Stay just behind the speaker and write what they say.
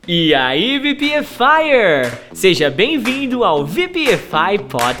E aí, VPFire! Seja bem-vindo ao VPFI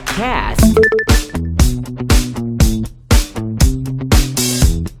Podcast.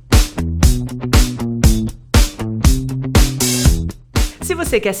 Se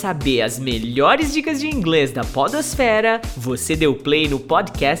você quer saber as melhores dicas de inglês da podosfera, você deu play no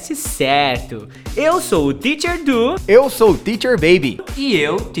podcast certo. Eu sou o Teacher Du. Eu sou o Teacher Baby. E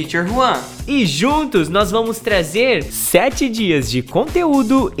eu, Teacher Juan. E juntos nós vamos trazer 7 dias de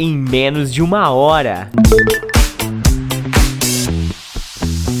conteúdo em menos de 1 hora.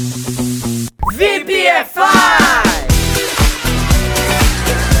 VPFI!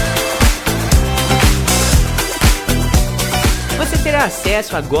 Você terá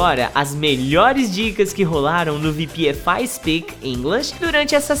acesso agora às melhores dicas que rolaram no VPFI Speak English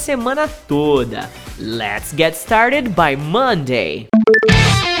durante essa semana toda. Let's get started by Monday.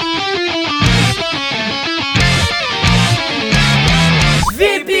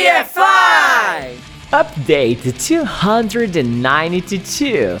 VPFI! Update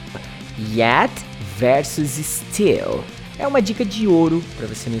 292. Yet versus still. É uma dica de ouro para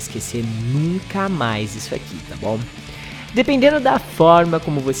você não esquecer nunca mais isso aqui, tá bom? Dependendo da forma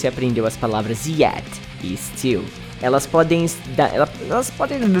como você aprendeu as palavras yet e still, elas podem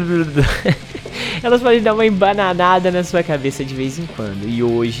dar uma embananada na sua cabeça de vez em quando. E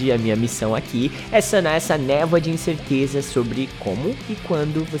hoje a minha missão aqui é sanar essa névoa de incerteza sobre como e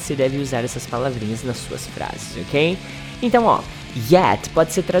quando você deve usar essas palavrinhas nas suas frases, ok? Então, yet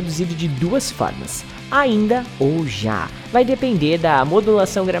pode ser traduzido de duas formas. Ainda ou já. Vai depender da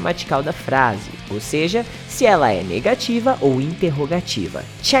modulação gramatical da frase, ou seja, se ela é negativa ou interrogativa.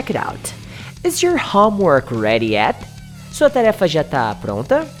 Check it out. Is your homework ready yet? Sua tarefa já está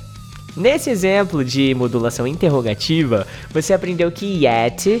pronta? Nesse exemplo de modulação interrogativa, você aprendeu que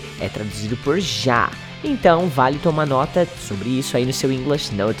yet é traduzido por já. Então, vale tomar nota sobre isso aí no seu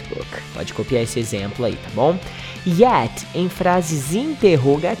English Notebook. Pode copiar esse exemplo aí, tá bom? Yet, em frases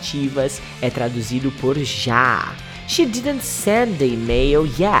interrogativas, é traduzido por já. She didn't send the email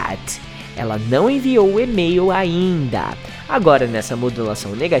yet. Ela não enviou o e-mail ainda. Agora, nessa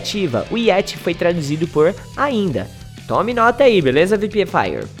modulação negativa, o yet foi traduzido por ainda. Tome nota aí, beleza,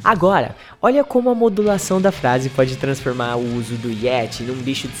 VPFire? Agora, olha como a modulação da frase pode transformar o uso do yet num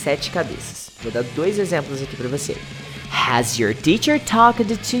bicho de 7 cabeças. Vou dar 2 exemplos aqui pra você. Has your teacher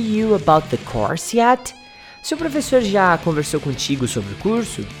talked to you about the course yet? Seu professor já conversou contigo sobre o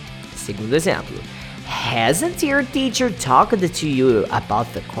curso? Segundo exemplo. Hasn't your teacher talked to you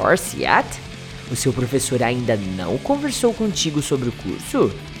about the course yet? O seu professor ainda não conversou contigo sobre o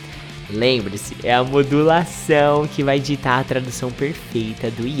curso? Lembre-se, é a modulação que vai ditar a tradução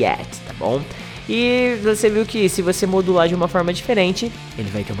perfeita do yet, tá bom? E você viu que se você modular de uma forma diferente, ele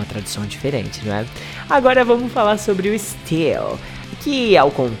vai ter uma tradução diferente, não é? Agora vamos falar sobre o still, que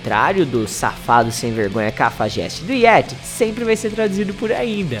ao contrário do safado sem vergonha cafajeste do yet, sempre vai ser traduzido por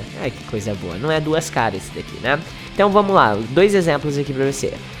ainda. Ai, que coisa boa, não é duas caras esse daqui, né? Então vamos lá, 2 exemplos aqui pra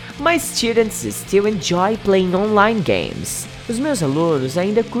você. My students still enjoy playing online games. Os meus alunos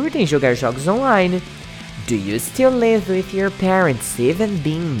ainda curtem jogar jogos online. Do you still live with your parents even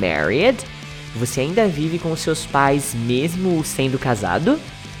being married? Você ainda vive com seus pais mesmo sendo casado?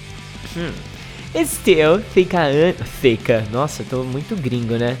 Still fica. Nossa, tô muito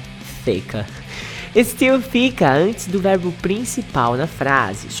gringo, né? Still fica antes do verbo principal na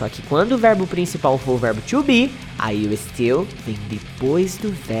frase. Só que quando o verbo principal for o verbo to be, aí o still vem depois do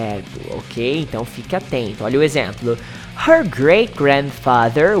verbo, ok? Então fique atento. Olha o exemplo. Her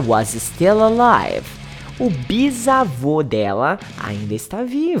great-grandfather was still alive. O bisavô dela ainda está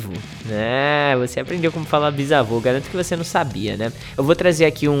vivo. Você aprendeu como falar bisavô, garanto que você não sabia, né? Eu vou trazer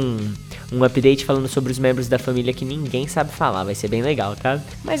aqui um update falando sobre os membros da família que ninguém sabe falar, vai ser bem legal, tá?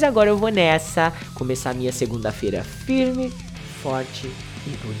 Mas agora eu vou nessa, começar a minha segunda-feira firme, forte e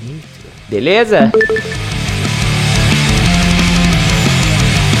bonito. Beleza?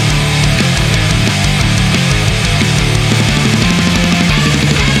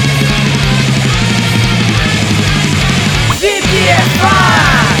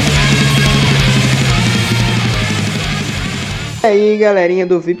 E aí, galerinha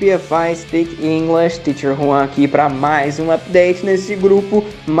do VPFI Speak English, Teacher Juan aqui para mais um update nesse grupo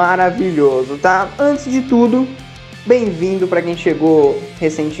maravilhoso, tá? Antes de tudo, bem-vindo para quem chegou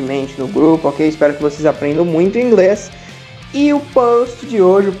recentemente no grupo, ok? Espero que vocês aprendam muito inglês. E o post de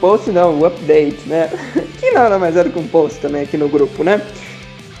hoje, o update, né? Que nada mais é do que um post também aqui no grupo, né?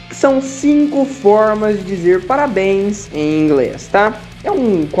 São 5 formas de dizer parabéns em inglês, tá? É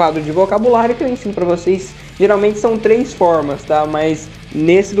um quadro de vocabulário que eu ensino para vocês Geralmente são 3 formas, tá? Mas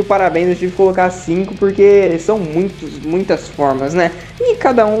nesse do parabéns eu tive que colocar 5 porque são muitas formas, né? E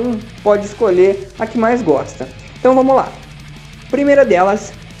cada um pode escolher a que mais gosta. Então vamos lá. Primeira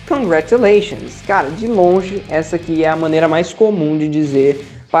delas, congratulations. Cara, de longe, essa aqui é a maneira mais comum de dizer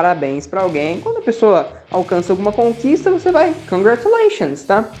parabéns para alguém. Quando a pessoa alcança alguma conquista, você vai congratulations,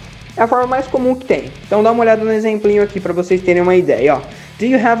 tá? É a forma mais comum que tem. Então dá uma olhada no exemplinho aqui para vocês terem uma ideia, ó. Do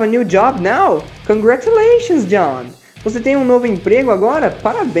you have a new job now? Congratulations, John. Você tem um novo emprego agora?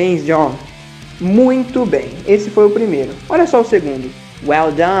 Parabéns, John. Muito bem. Esse foi o primeiro. Olha só o segundo.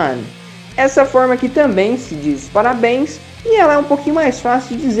 Well done. Essa forma aqui também se diz parabéns e ela é um pouquinho mais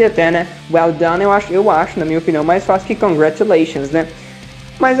fácil de dizer até, né? Well done eu acho, na minha opinião, mais fácil que congratulations, né?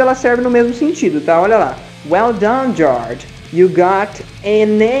 Mas ela serve no mesmo sentido, tá? Olha lá. Well done, George. You got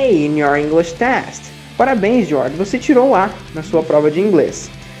an A in your English test. Parabéns, George. Você tirou A na sua prova de inglês.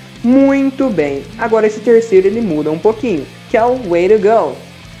 Muito bem. Agora esse terceiro ele muda um pouquinho, que é o way to go.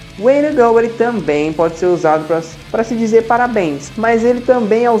 Way to go ele também pode ser usado para se dizer parabéns, mas ele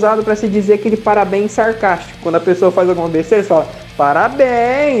também é usado para se dizer aquele parabéns sarcástico. Quando a pessoa faz alguma besteira, você fala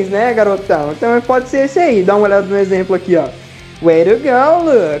parabéns, né, garotão? Então pode ser esse aí. Dá uma olhada no exemplo aqui, ó. Way to go,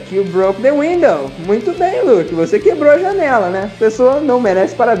 Luke. You broke the window. Muito bem, Luke. Você quebrou a janela, né? A pessoa não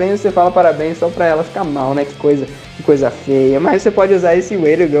merece parabéns, você fala parabéns só pra ela ficar mal, né? Que coisa feia. Mas você pode usar esse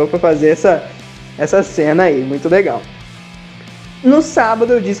way to go pra fazer essa cena aí. Muito legal. No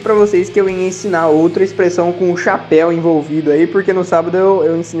sábado eu disse pra vocês que eu ia ensinar outra expressão com o chapéu envolvido aí, porque no sábado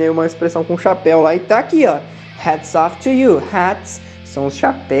eu ensinei uma expressão com chapéu lá e tá aqui, ó. Hats off to you. Hats são os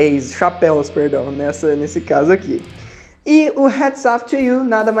chapéus, perdão, nesse caso aqui. E o hats off to you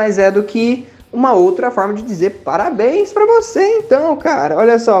nada mais é do que uma outra forma de dizer parabéns pra você, então, cara.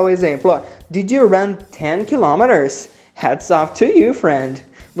 Olha só o exemplo, ó. Did you run 10 kilometers? Hats off to you, friend.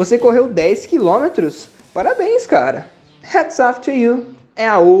 Você correu 10 quilômetros? Parabéns, cara. Hats off to you é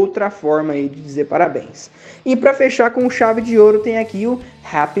a outra forma aí de dizer parabéns. E pra fechar com chave de ouro tem aqui o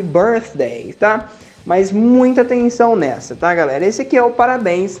happy birthday, tá? Mas muita atenção nessa, tá, galera? Esse aqui é o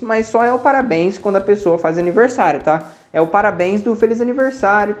parabéns, mas só é o parabéns quando a pessoa faz aniversário, tá? É o parabéns do feliz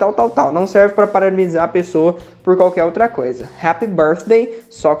aniversário, tal. Não serve para parabenizar a pessoa por qualquer outra coisa. Happy birthday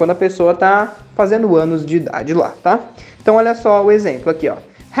só quando a pessoa tá fazendo anos de idade lá, tá? Então olha só o exemplo aqui, ó.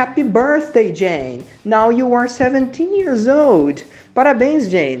 Happy birthday, Jane. Now you are 17 years old. Parabéns,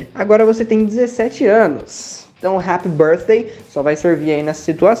 Jane. Agora você tem 17 anos. Então happy birthday só vai servir aí nessa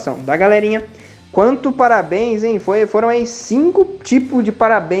situação, tá, galerinha? Quanto parabéns, hein? Foram aí 5 tipos de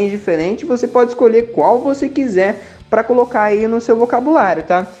parabéns diferentes. Você pode escolher qual você quiser para colocar aí no seu vocabulário,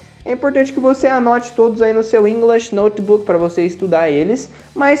 tá? É importante que você anote todos aí no seu English Notebook para você estudar eles,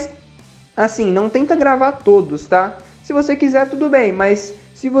 mas assim, não tenta gravar todos, tá? Se você quiser, tudo bem, mas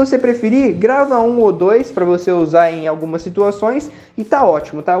se você preferir, grava 1 ou 2 para você usar em algumas situações e tá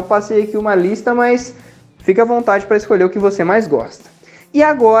ótimo, tá? Eu passei aqui uma lista, mas fica à vontade para escolher o que você mais gosta. E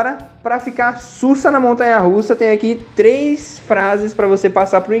agora, para ficar sussa na montanha-russa, tem aqui 3 frases para você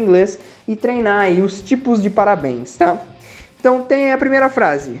passar para o inglês e treinar aí os tipos de parabéns, tá? Então tem a primeira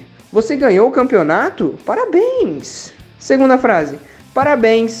frase. Você ganhou o campeonato? Parabéns! Segunda frase.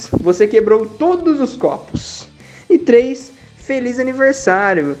 Parabéns, você quebrou todos os copos. E 3. Feliz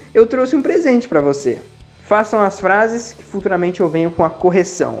aniversário, eu trouxe um presente para você. Façam as frases que futuramente eu venho com a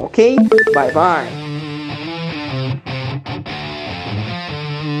correção, ok? Bye, bye!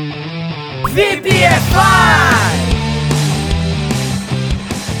 VPFI!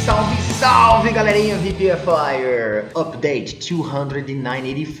 Salve galerinha VPFire! Update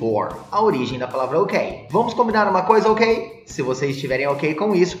 284, a origem da palavra ok. Vamos combinar uma coisa, ok? Se vocês estiverem ok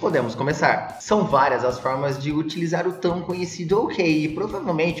com isso, podemos começar. São várias as formas de utilizar o tão conhecido ok e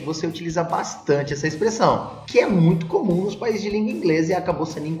provavelmente você utiliza bastante essa expressão, que é muito comum nos países de língua inglesa e acabou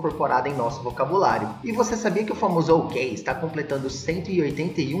sendo incorporada em nosso vocabulário. E você sabia que o famoso ok está completando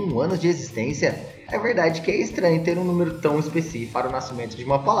 181 anos de existência? É verdade que é estranho ter um número tão específico para o nascimento de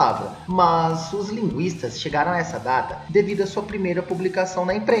uma palavra, mas os linguistas chegaram a essa data devido à sua primeira publicação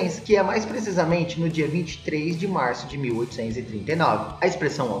na imprensa, que é mais precisamente no dia 23 de março de 1839. A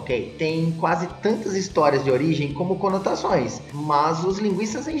expressão ok tem quase tantas histórias de origem como conotações, mas os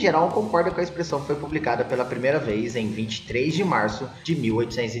linguistas em geral concordam que a expressão foi publicada pela primeira vez em 23 de março de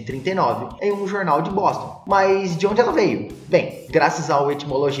 1839 em um jornal de Boston. Mas de onde ela veio? Bem, graças ao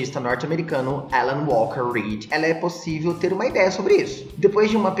etimologista norte-americano Alan Walker Reed, ela é possível ter uma ideia sobre isso. Depois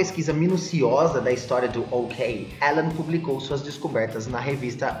de uma pesquisa minuciosa da história do OK, Alan publicou suas descobertas na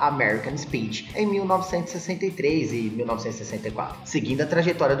revista American Speech em 1963 e 1964, seguindo a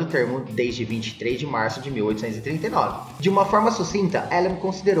trajetória do termo desde 23 de março de 1839. De uma forma sucinta, Allen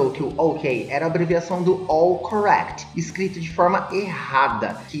considerou que o OK era a abreviação do All Correct, escrito de forma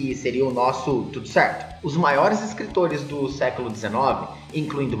errada, que seria o nosso tudo certo. Os maiores escritores do século XIX,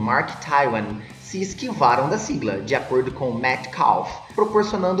 incluindo Mark Twain, se esquivaram da sigla, de acordo com Metcalfe,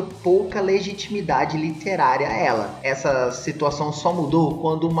 proporcionando pouca legitimidade literária a ela. Essa situação só mudou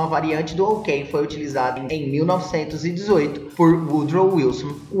quando uma variante do OK foi utilizada em 1918 por Woodrow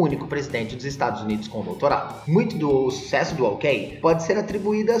Wilson, o único presidente dos Estados Unidos com doutorado. Muito do sucesso do OK pode ser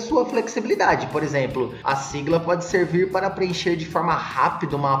atribuído à sua flexibilidade. Por exemplo, a sigla pode servir para preencher de forma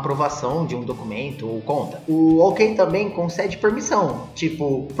rápida uma aprovação de um documento ou conta. O OK também concede permissão,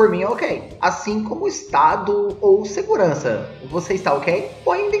 tipo, por mim é OK. Assim como Estado ou segurança. Você está OK?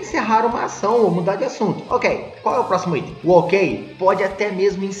 Ou ainda encerrar uma ação ou mudar de assunto. OK, qual é o próximo item? O OK pode até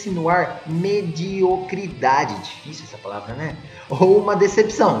mesmo insinuar mediocridade. Difícil essa palavra, né? Ou uma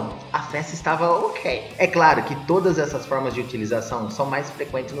decepção. A festa estava OK. É claro que todas essas formas de utilização são mais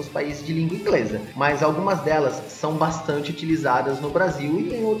frequentes nos países de língua inglesa, mas algumas delas são bastante utilizadas no Brasil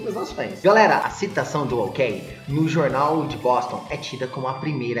e em outras nações. Galera, a citação do OK no jornal de Boston é tida como a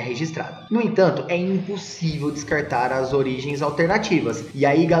primeira registrada. No entanto, é impossível descartar as origens alternativas. E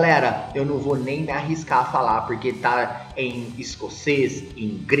aí, galera, eu não vou nem me arriscar a falar, porque tá em escocês,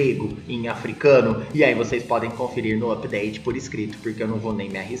 em grego, em africano, e aí vocês podem conferir no update por escrito, porque eu não vou nem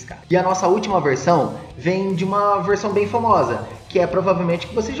me arriscar. E a nossa última versão vem de uma versão bem famosa, que é provavelmente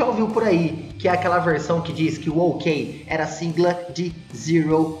que você já ouviu por aí, que é aquela versão que diz que o OK era a sigla de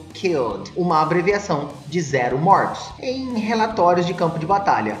Zero Killed, uma abreviação de 0 mortos, em relatórios de campo de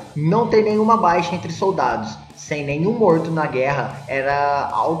batalha. Não ter nenhuma baixa entre soldados, sem nenhum morto na guerra, era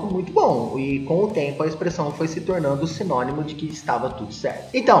algo muito bom, e com o tempo a expressão foi se tornando sinônimo de que estava tudo certo.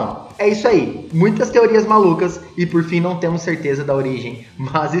 Então, é isso aí, muitas teorias malucas e por fim não temos certeza da origem,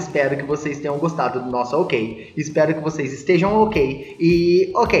 mas espero que vocês tenham gostado do nosso OK, espero que vocês estejam OK,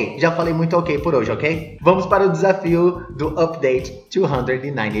 e OK, já falei muito OK por hoje, ok? Vamos para o desafio do Update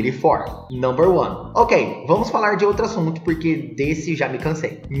 294. Number 1. Ok, vamos falar de outro assunto porque desse já me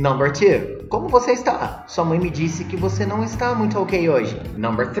cansei. Number 2. Como você está? Sua mãe me disse que você não está muito OK hoje.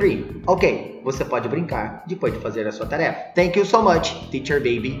 Number 3. Ok, você pode brincar depois de fazer a sua tarefa. Thank you so much, Teacher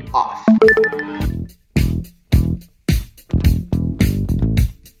Baby off.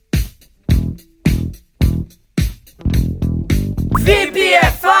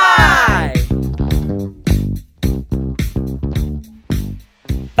 VPFI!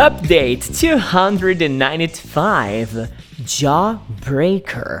 Update 295,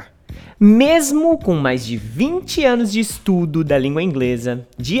 Jawbreaker. Mesmo com mais de 20 anos de estudo da língua inglesa,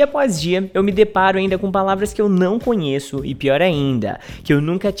 dia após dia eu me deparo ainda com palavras que eu não conheço e pior ainda, que eu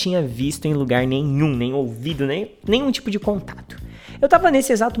nunca tinha visto em lugar nenhum, nem ouvido, nenhum tipo de contato. Eu tava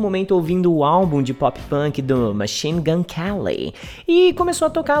nesse exato momento ouvindo o álbum de pop punk do Machine Gun Kelly e começou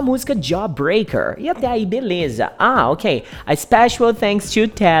a tocar a música Jawbreaker, e até aí beleza. Ok. A special thanks to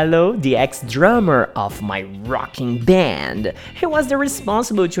Tello, the ex-drummer of my rocking band. He was the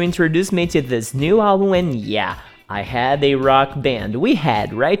responsible to introduce me to this new album, and yeah, I had a rock band. We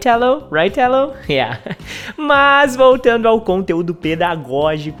had, right, Tello? Right, Tello? Yeah. Mas voltando ao conteúdo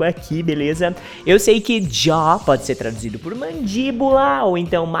pedagógico aqui, beleza? Eu sei que jaw pode ser traduzido por mandíbula ou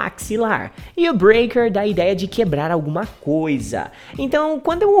então maxilar. E o breaker dá a ideia de quebrar alguma coisa. Então,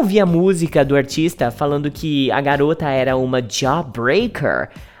 quando eu ouvi a música do artista falando que a garota era uma jawbreaker,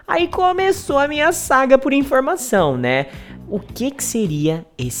 aí começou a minha saga por informação, né? O que seria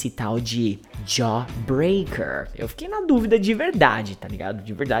esse tal de Jawbreaker? Eu fiquei na dúvida de verdade, tá ligado?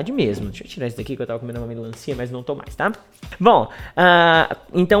 De verdade mesmo. Deixa eu tirar isso daqui que eu tava comendo uma melancia, mas não tô mais, tá? Bom,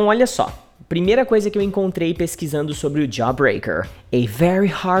 então olha só. Primeira coisa que eu encontrei pesquisando sobre o Jawbreaker. A very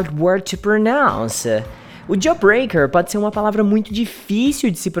hard word to pronounce. O jawbreaker pode ser uma palavra muito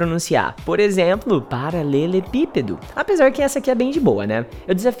difícil de se pronunciar. Por exemplo, paralelepípedo. Apesar que essa aqui é bem de boa, né?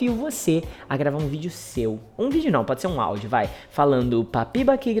 Eu desafio você a gravar um vídeo seu. Um vídeo não, pode ser um áudio, vai. Falando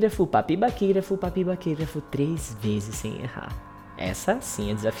papibaquígrafo, papibaquígrafo, papibaquígrafo 3 vezes sem errar. Essa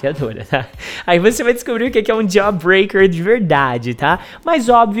sim é desafiadora, tá? Aí você vai descobrir o que é um jawbreaker de verdade, tá? Mas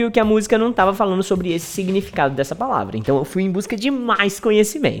óbvio que a música não tava falando sobre esse significado dessa palavra, então eu fui em busca de mais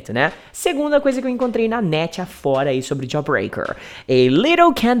conhecimento, né? Segunda coisa que eu encontrei na net afora aí sobre jawbreaker. A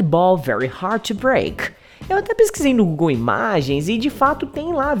little candy ball very hard to break. Eu até pesquisei no Google Imagens e de fato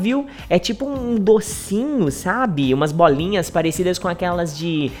tem lá, viu? É tipo um docinho, sabe? Umas bolinhas parecidas com aquelas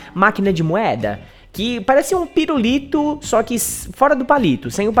de máquina de moeda. que parece um pirulito, só que fora do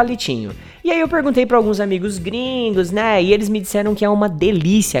palito, sem o palitinho. E aí eu perguntei pra alguns amigos gringos, né, e eles me disseram que é uma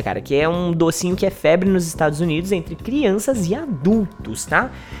delícia, cara, que é um docinho que é febre nos Estados Unidos entre crianças e adultos,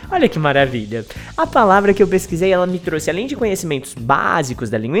 tá? Olha que maravilha. A palavra que eu pesquisei, ela me trouxe, além de conhecimentos básicos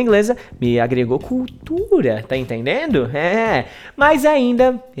da língua inglesa, me agregou cultura, tá entendendo? Mas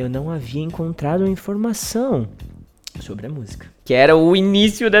ainda eu não havia encontrado informação sobre a música, que era o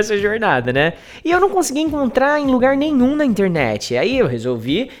início dessa jornada, né? E eu não consegui encontrar em lugar nenhum na internet. Aí eu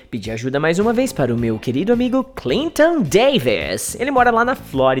resolvi pedir ajuda mais uma vez para o meu querido amigo Clinton Davis. Ele mora lá na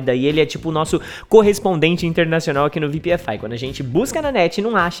Flórida e ele é tipo o nosso correspondente internacional aqui no VPFI. Quando a gente busca na net e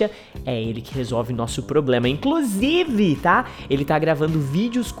não acha, é ele que resolve nosso problema. Inclusive, tá? Ele tá gravando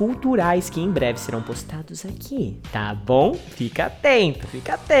vídeos culturais que em breve serão postados aqui, tá bom? Fica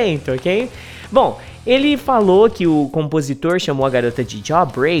atento, ok? Bom, ele falou que o compositor chamou a garota de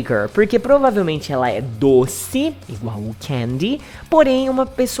Jawbreaker porque provavelmente ela é doce, igual o Candy, porém uma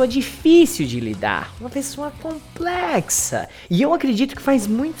pessoa difícil de lidar, uma pessoa complexa. E eu acredito que faz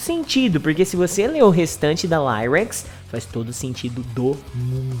muito sentido, porque se você ler o restante da lyrics, faz todo sentido do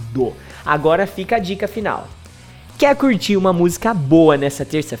mundo. Agora fica a dica final. Quer curtir uma música boa nessa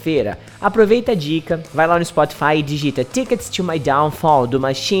terça-feira? Aproveita a dica, vai lá no Spotify e digita Tickets to My Downfall, do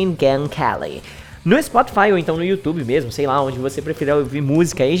Machine Gun Kelly. No Spotify ou então no YouTube mesmo, sei lá, onde você preferir ouvir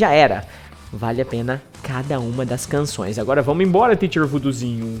música, aí já era. Vale a pena cada uma das canções. Agora vamos embora, Teacher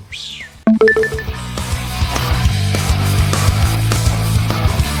Voodoozinho.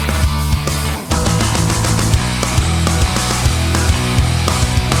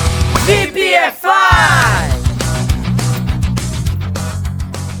 VPFI!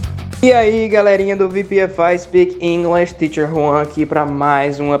 E aí, galerinha do VPFI Speak English, Teacher Juan aqui para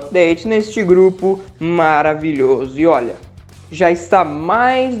mais um update neste grupo maravilhoso. E olha, já está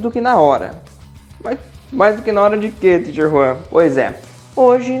mais do que na hora. Mas mais do que na hora de quê, Teacher Juan? Pois é,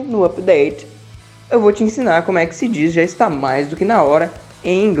 hoje no update eu vou te ensinar como é que se diz já está mais do que na hora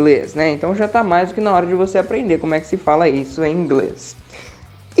em inglês, né? Então já está mais do que na hora de você aprender como é que se fala isso em inglês.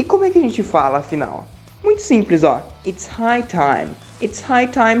 E como é que a gente fala, afinal? Muito simples, ó. It's high time. It's high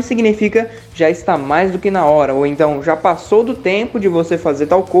time significa já está mais do que na hora, ou então já passou do tempo de você fazer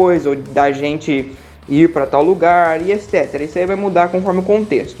tal coisa, ou da gente ir para tal lugar e etc. Isso aí vai mudar conforme o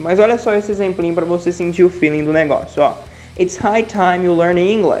contexto. Mas olha só esse exemplinho para você sentir o feeling do negócio, ó. It's high time you learn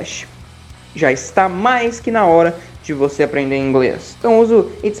English. Já está mais que na hora de você aprender inglês. Então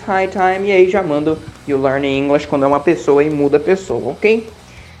uso it's high time e aí já mando you learn English quando é uma pessoa e muda a pessoa, ok?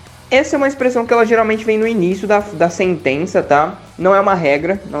 Essa é uma expressão que ela geralmente vem no início da sentença, tá? Não é uma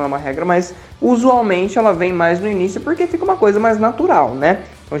regra, mas usualmente ela vem mais no início porque fica uma coisa mais natural, né?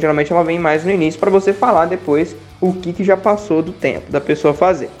 Então geralmente ela vem mais no início para você falar depois o que já passou do tempo da pessoa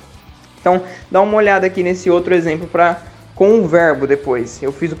fazer. Então dá uma olhada aqui nesse outro exemplo com um verbo depois.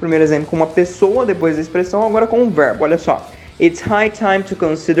 Eu fiz o primeiro exemplo com uma pessoa depois da expressão, agora com um verbo, olha só. It's high time to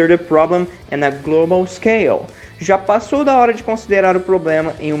consider the problem on a global scale. Já passou da hora de considerar o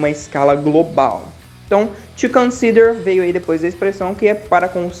problema em uma escala global. Então, to consider veio aí depois da expressão que é para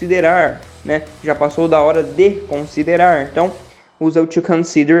considerar, né? Já passou da hora de considerar. Então, usa o to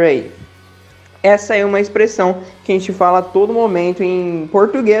consider aí. Essa é uma expressão que a gente fala a todo momento em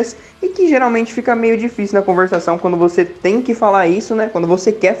português e que geralmente fica meio difícil na conversação quando você tem que falar isso, né? Quando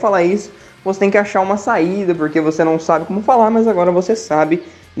você quer falar isso, você tem que achar uma saída porque você não sabe como falar, mas agora você sabe.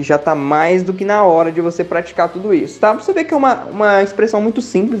 E já está mais do que na hora de você praticar tudo isso, tá? Você vê que é uma expressão muito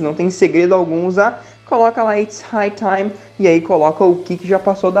simples, não tem segredo algum usar. Coloca lá it's high time e aí coloca o que já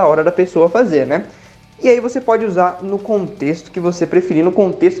passou da hora da pessoa fazer, né? E aí você pode usar no contexto que você preferir, no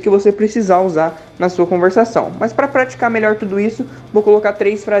contexto que você precisar usar na sua conversação. Mas para praticar melhor tudo isso, vou colocar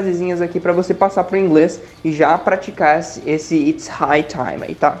 3 frasezinhas aqui para você passar para o inglês e já praticar esse it's high time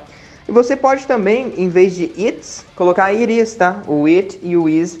aí, tá? E você pode também, em vez de it's, colocar it is, tá? O it e o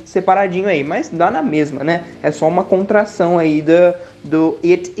is separadinho aí, mas dá na mesma, né? É só uma contração aí do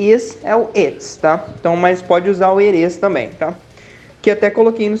it is, é o it's, tá? Então, mas pode usar o it is também, tá? Que até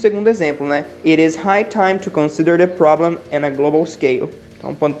coloquei no segundo exemplo, né? It is high time to consider the problem on a global scale.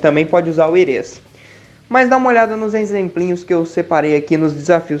 Então, também pode usar o it is. Mas dá uma olhada nos exemplinhos que eu separei aqui nos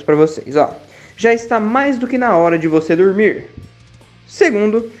desafios para vocês, ó. Já está mais do que na hora de você dormir.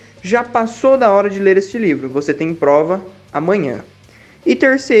 Segundo, já passou da hora de ler este livro, você tem prova amanhã. E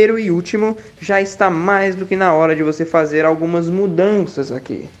terceiro e último, já está mais do que na hora de você fazer algumas mudanças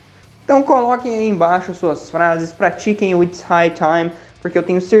aqui. Então coloquem aí embaixo suas frases, pratiquem o It's High Time, porque eu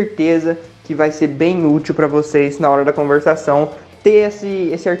tenho certeza que vai ser bem útil para vocês na hora da conversação, ter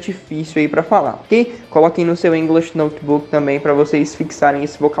esse artifício aí para falar, ok? Coloquem no seu English Notebook também para vocês fixarem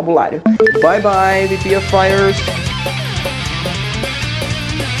esse vocabulário. Bye bye, VPFires!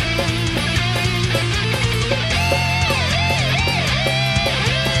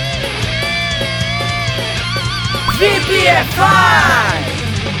 VPFI!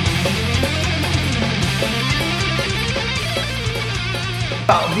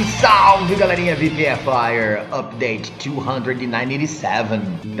 Salve, salve, galerinha VPFire! Update 297.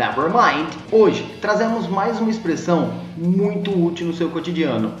 Never mind. Hoje trazemos mais uma expressão muito útil no seu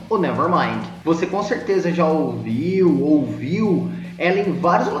cotidiano, o never mind. Você com certeza já ouviu ela em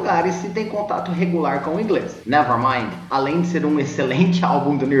vários lugares se tem contato regular com o inglês. Nevermind, além de ser um excelente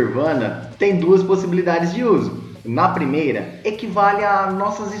álbum do Nirvana, tem duas possibilidades de uso. Na primeira, equivale a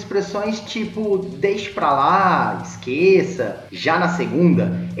nossas expressões tipo deixe pra lá, esqueça. Já na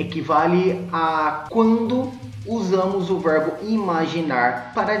segunda, equivale a quando usamos o verbo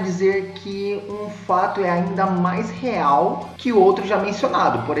imaginar para dizer que um fato é ainda mais real que o outro já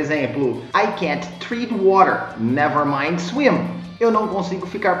mencionado. Por exemplo, I can't treat water, never mind swim. Eu não consigo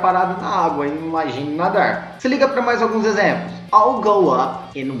ficar parado na água, imagine nadar. Se liga para mais alguns exemplos. I'll go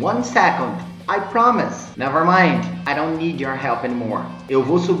up in 1 second. I promise. Never mind. I don't need your help anymore. Eu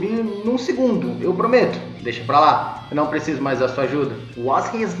vou subir num segundo, eu prometo. Deixa pra lá. Eu não preciso mais da sua ajuda.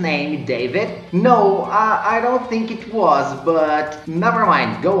 Was his name David? No, I don't think it was, but never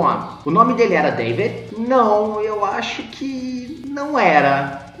mind. Go on. O nome dele era David? Não, eu acho que não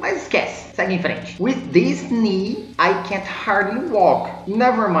era. Mas esquece, segue em frente. With this knee, I can't hardly walk.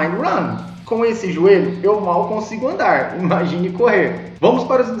 Never mind run. Com esse joelho, eu mal consigo andar. Imagine correr. Vamos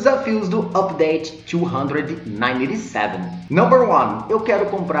para os desafios do Update 297. Number 1. Eu quero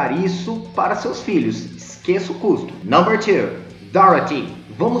comprar isso para seus filhos. Esqueça o custo. Number 2. Dorothy.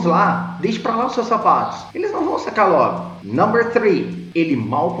 Vamos lá. Deixe para lá os seus sapatos. Eles não vão secar logo. Number 3. Ele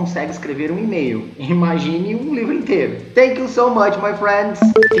mal consegue escrever um e-mail. Imagine um livro inteiro. Thank you so much, my friends.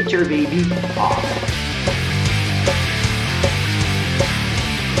 Teacher Baby off.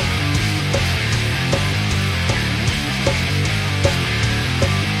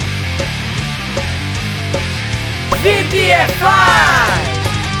 VPFI!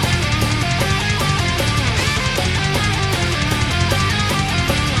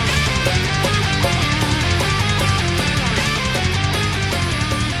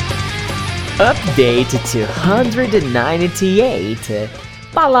 Update 298.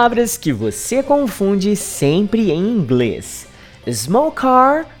 Palavras que você confunde sempre em inglês. Small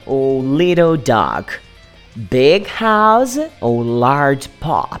car ou little dog. Big house ou large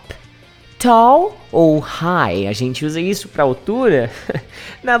pop. Tall ou high, a gente usa isso para altura?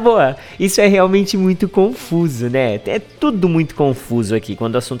 Na boa, isso é realmente muito confuso, né? É tudo muito confuso aqui,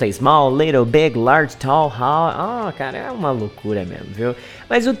 quando o assunto é small, little, big, large, tall, high. Cara, é uma loucura mesmo, viu?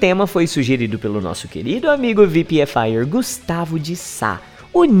 Mas o tema foi sugerido pelo nosso querido amigo VPFire Gustavo de Sá,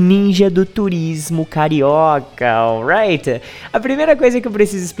 o ninja do turismo carioca, alright? A primeira coisa que eu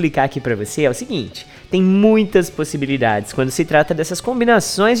preciso explicar aqui pra você é o seguinte: tem muitas possibilidades quando se trata dessas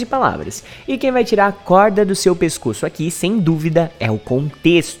combinações de palavras. E quem vai tirar a corda do seu pescoço aqui, sem dúvida, é o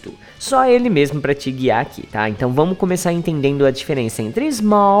contexto. Só ele mesmo pra te guiar aqui, tá? Então vamos começar entendendo a diferença entre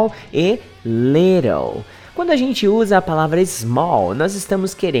small e little. Quando a gente usa a palavra small, nós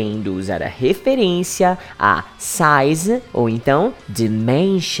estamos querendo usar a referência a size ou então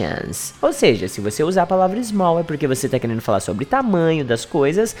dimensions. Ou seja, se você usar a palavra small é porque você está querendo falar sobre tamanho das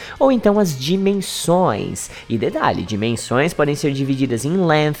coisas ou então as dimensões. E detalhe, dimensões podem ser divididas em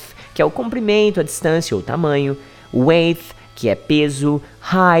length, que é o comprimento, a distância ou tamanho, weight, que é peso,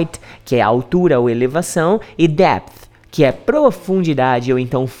 height, que é altura ou elevação, e depth, que é profundidade ou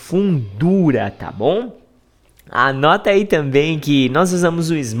então fundura, tá bom? Anota aí também que nós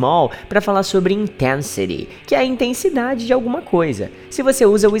usamos o small para falar sobre intensity, que é a intensidade de alguma coisa. Se você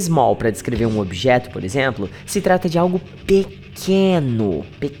usa o small para descrever um objeto, por exemplo, se trata de algo pequeno,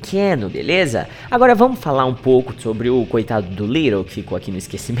 beleza? Agora vamos falar um pouco sobre o coitado do little, que ficou aqui no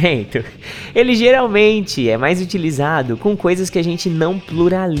esquecimento. Ele geralmente é mais utilizado com coisas que a gente não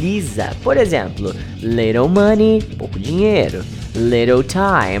pluraliza. Por exemplo, little money, pouco dinheiro. Little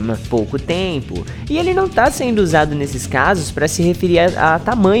time, pouco tempo. E ele não está sendo usado nesses casos para se referir a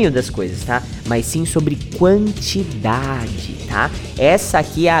tamanho das coisas, tá? Mas sim sobre quantidade, tá? Essa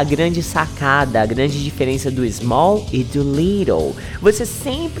aqui é a grande sacada, a grande diferença do small e do little. Você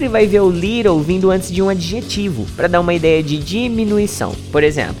sempre vai ver o little vindo antes de um adjetivo, para dar uma ideia de diminuição. Por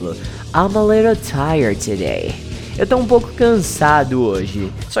exemplo, I'm a little tired today. Eu tô um pouco cansado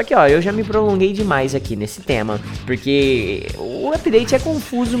hoje. Só que, ó, eu já me prolonguei demais aqui nesse tema, porque o update é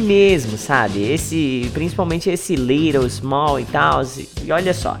confuso mesmo, sabe? Principalmente esse little, small e tal. E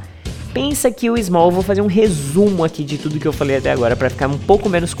olha só, pensa que o small, eu vou fazer um resumo aqui de tudo que eu falei até agora pra ficar um pouco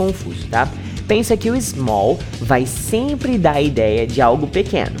menos confuso, tá? Pensa que o small vai sempre dar a ideia de algo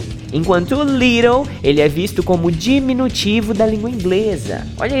pequeno, enquanto o little, ele é visto como diminutivo da língua inglesa.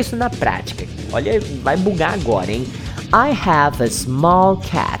 Olha isso na prática. Olha, vai bugar agora, hein? I have a small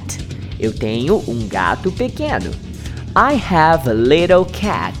cat. Eu tenho um gato pequeno. I have a little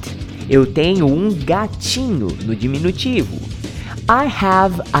cat. Eu tenho um gatinho no diminutivo. I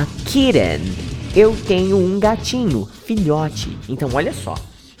have a kitten. Eu tenho um gatinho, filhote. Então olha só.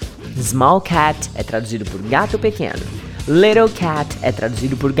 Small cat é traduzido por gato pequeno. Little cat é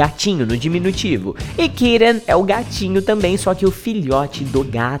traduzido por gatinho no diminutivo. E kitten é o gatinho também, só que o filhote do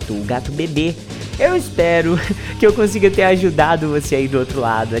gato, o gato bebê. Eu espero que eu consiga ter ajudado você aí do outro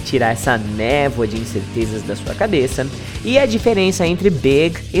lado a tirar essa névoa de incertezas da sua cabeça e a diferença entre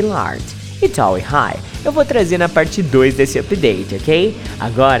big e large, e tall e high. Eu vou trazer na parte 2 desse update, ok?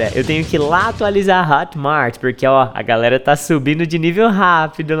 Agora eu tenho que ir lá atualizar a Hotmart, porque ó, a galera tá subindo de nível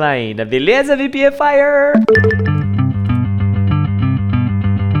rápido lá ainda, beleza, VPFire?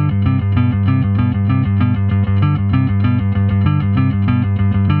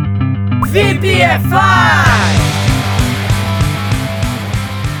 VPFI!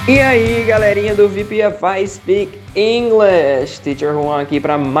 E aí, galerinha do VPFI Speak English, Teacher Juan aqui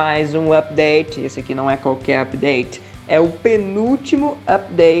para mais um update. Esse aqui não é qualquer update, é o penúltimo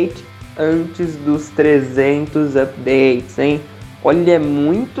update antes dos 300 updates, hein? Olha, é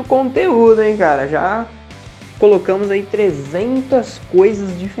muito conteúdo, hein, cara? Já colocamos aí 300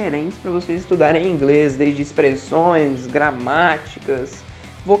 coisas diferentes para vocês estudarem inglês, desde expressões, gramáticas,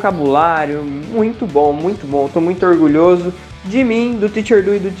 vocabulário. Muito bom, muito bom. Tô muito orgulhoso de mim, do Teacher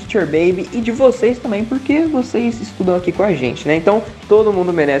Du e do Teacher Baby, e de vocês também, porque vocês estudam aqui com a gente, né? Então, todo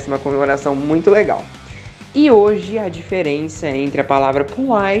mundo merece uma comemoração muito legal. E hoje a diferença entre a palavra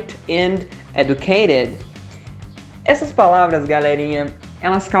polite and educated. Essas palavras, galerinha,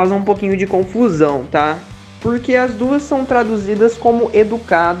 elas causam um pouquinho de confusão, tá? Porque as duas são traduzidas como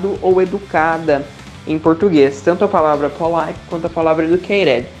educado ou educada em português, tanto a palavra polite quanto a palavra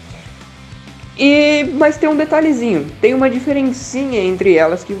educated. Mas tem um detalhezinho, tem uma diferencinha entre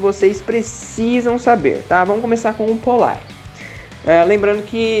elas que vocês precisam saber, tá? Vamos começar com o polite. Lembrando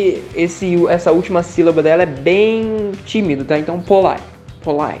que essa última sílaba dela é bem tímido, tá? Então polite.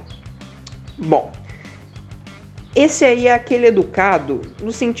 Bom, esse aí é aquele educado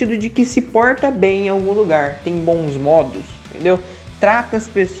no sentido de que se porta bem em algum lugar, tem bons modos, entendeu? Trata as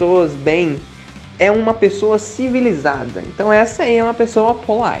pessoas bem. É uma pessoa civilizada. Então essa aí é uma pessoa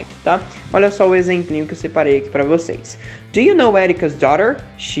polite, tá? Olha só o exemplinho que eu separei aqui pra vocês. Do you know Erica's daughter?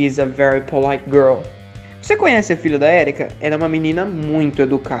 She's a very polite girl. Você conhece a filha da Erica? Ela é uma menina muito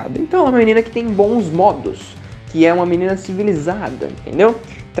educada. Então é uma menina que tem bons modos, que é uma menina civilizada, entendeu?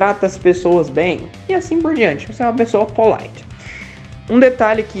 Trata as pessoas bem e assim por diante. Você é uma pessoa polite. Um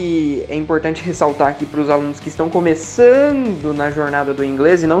detalhe que é importante ressaltar aqui para os alunos que estão começando na jornada do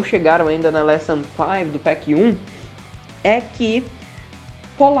inglês e não chegaram ainda na Lesson 5 do Pack 1 é que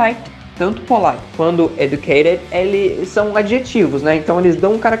polite, tanto polite quanto educated, eles são adjetivos, né? Então eles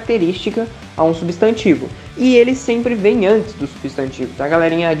dão característica a um substantivo e eles sempre vêm antes do substantivo, tá,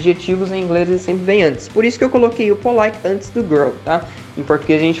 galerinha? Adjetivos em inglês eles sempre vêm antes. Por isso que eu coloquei o polite antes do girl, tá? Em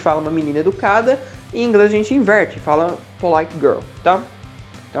português a gente fala uma menina educada e em inglês a gente inverte, fala polite girl, tá?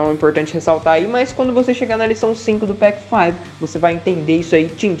 Então é importante ressaltar aí, mas quando você chegar na lição 5 do Pack 5, você vai entender isso aí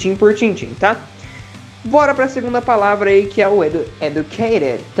tintim por tintim, tá? Bora para a segunda palavra aí, que é o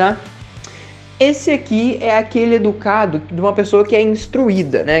educated, tá? Esse aqui é aquele educado de uma pessoa que é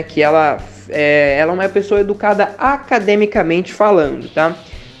instruída, né? Que ela é uma pessoa educada academicamente falando, tá?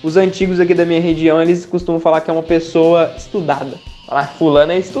 Os antigos aqui da minha região, eles costumam falar que é uma pessoa estudada. Falar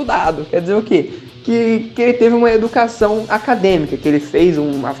fulano é estudado, quer dizer o quê? Que ele teve uma educação acadêmica, que ele fez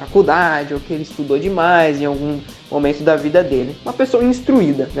uma faculdade, ou que ele estudou demais em algum momento da vida dele. Uma pessoa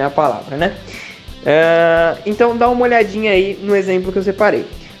instruída, né, a palavra, né? Então dá uma olhadinha aí no exemplo que eu separei.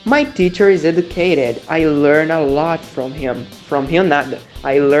 My teacher is educated. I learn a lot from him. From him nada.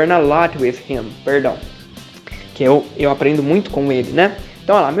 I learn a lot with him. Perdão. Que eu aprendo muito com ele, né?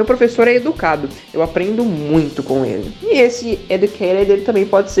 Então, olha lá, meu professor é educado. Eu aprendo muito com ele. E esse educated, ele também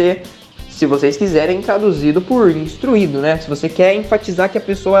pode ser, se vocês quiserem, traduzido por instruído, né? Se você quer enfatizar que a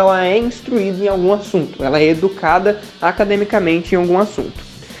pessoa ela é instruída em algum assunto. Ela é educada academicamente em algum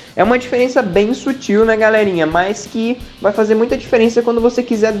assunto. É uma diferença bem sutil, né, galerinha? Mas que vai fazer muita diferença quando você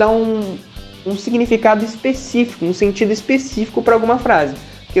quiser dar um significado específico, um sentido específico para alguma frase.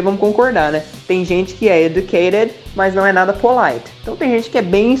 Porque vamos concordar, né? Tem gente que é educated, mas não é nada polite. Então tem gente que é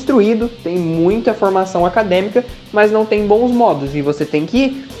bem instruído, tem muita formação acadêmica, mas não tem bons modos. E você tem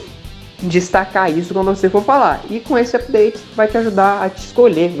que destacar isso quando você for falar. E com esse update vai te ajudar a te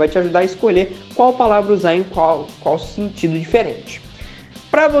escolher, vai te ajudar a escolher qual palavra usar em qual sentido diferente.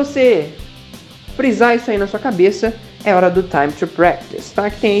 Para você frisar isso aí na sua cabeça, é hora do time to practice, tá?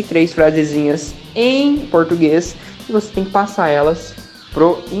 Que tem aí 3 frasezinhas em português e você tem que passar elas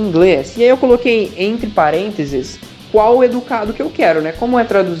pro inglês. E aí eu coloquei entre parênteses qual educado que eu quero, né? Como é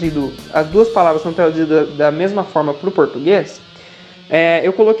traduzido, as duas palavras são traduzidas da mesma forma pro português,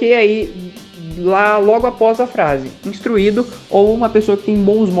 eu coloquei aí lá logo após a frase, instruído ou uma pessoa que tem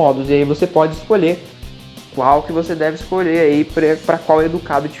bons modos. E aí você pode escolher qual que você deve escolher aí para qual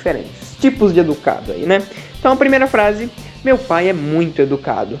educado diferente. Os tipos de educado aí, né? Então a primeira frase, meu pai é muito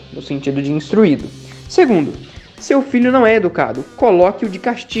educado, no sentido de instruído. Segundo, seu filho não é educado, coloque-o de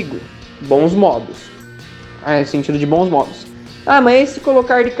castigo, bons modos. No sentido de bons modos. Mas esse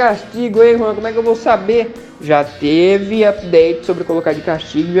colocar de castigo, hein, Juan, como é que eu vou saber? Já teve update sobre colocar de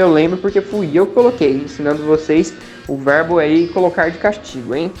castigo e eu lembro porque fui eu que coloquei, ensinando vocês o verbo aí colocar de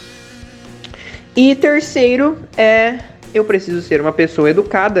castigo, hein? E terceiro eu preciso ser uma pessoa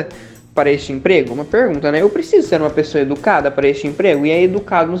educada para este emprego? Uma pergunta, né? Eu preciso ser uma pessoa educada para este emprego? E é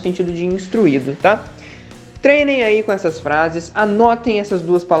educado no sentido de instruído, tá? Treinem aí com essas frases, anotem essas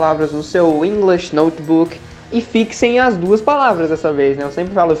duas palavras no seu English Notebook e fixem as duas palavras dessa vez, né? Eu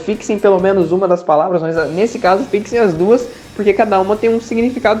sempre falo fixem pelo menos uma das palavras, mas nesse caso fixem as duas, porque cada uma tem um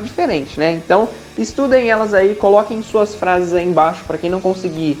significado diferente, né? Então, estudem elas aí, coloquem suas frases aí embaixo, para quem não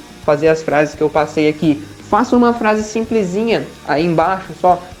conseguir fazer as frases que eu passei aqui, faça uma frase simplesinha aí embaixo,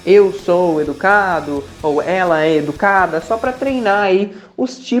 só eu sou educado, ou ela é educada, só para treinar aí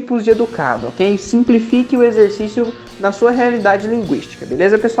os tipos de educado, ok? Simplifique o exercício na sua realidade linguística,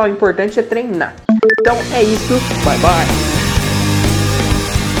 beleza, pessoal? O importante é treinar. Então é isso, bye bye!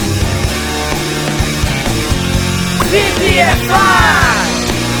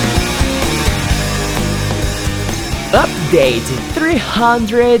 Update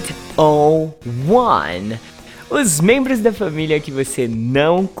 301. Os membros da família que você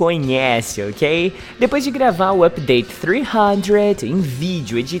não conhece, ok? Depois de gravar o Update 300 em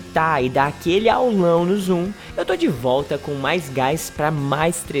vídeo, editar e dar aquele aulão no Zoom, eu tô de volta com mais gás para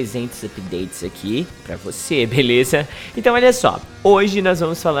mais 300 updates aqui pra você, beleza? Então olha só, hoje nós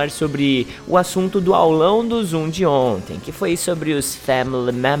vamos falar sobre o assunto do aulão do Zoom de ontem, que foi sobre os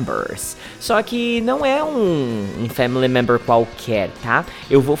family members. Só que não é um family member qualquer, tá?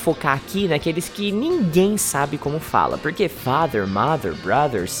 Eu vou focar aqui naqueles que ninguém sabe como fala, porque father, mother,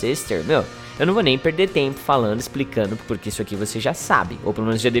 brother, sister, eu não vou nem perder tempo falando, explicando, porque isso aqui você já sabe, ou pelo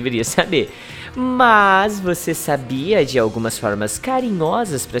menos já deveria saber. Mas você sabia de algumas formas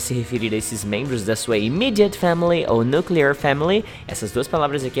carinhosas para se referir a esses membros da sua immediate family ou nuclear family? Essas duas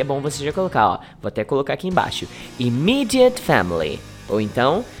palavras aqui é bom você já colocar, ó. Vou até colocar aqui embaixo. Immediate family, ou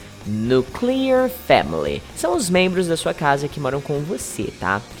então nuclear family. São os membros da sua casa que moram com você,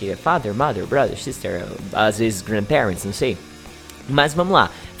 tá? Que é father, mother, brother, sister, às vezes grandparents, não sei. Mas vamos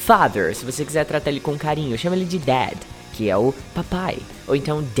lá. Father, se você quiser tratar ele com carinho, chama ele de dad, que é o papai. Ou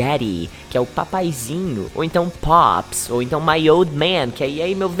então daddy, que é o papaizinho. Ou então pops, ou então my old man, que é e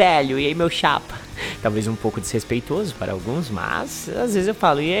aí meu velho, e aí meu chapa. Talvez um pouco desrespeitoso para alguns, mas às vezes eu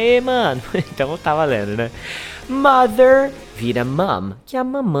falo, e aí mano, então tá valendo, né? Mother vira mom, que é a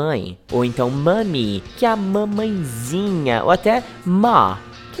mamãe. Ou então mommy, que é a mamãezinha. Ou até ma,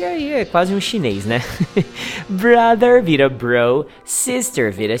 que aí é quase um chinês, né? Brother vira bro,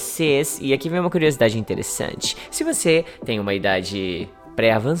 sister vira sis. E aqui vem uma curiosidade interessante. Se você tem uma idade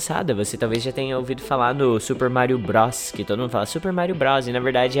pré-avançada, você talvez já tenha ouvido falar no Super Mario Bros, que todo mundo fala Super Mario Bros, e na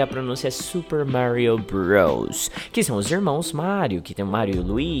verdade a pronúncia é Super Mario Bros, que são os irmãos Mario, que tem o Mario e o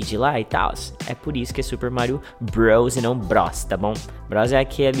Luigi lá e tal. É por isso que é Super Mario Bros e não Bros, tá bom? Bros é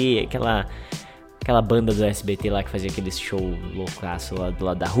aquela banda do SBT lá que fazia aquele show loucaço lá do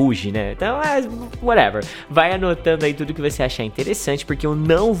lado da Hoje, né? Então, whatever. Vai anotando aí tudo que você achar interessante, porque eu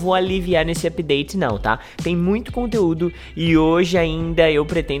não vou aliviar nesse update não, tá? Tem muito conteúdo e hoje ainda eu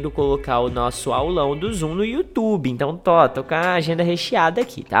pretendo colocar o nosso aulão do Zoom no YouTube. Então, tô com a agenda recheada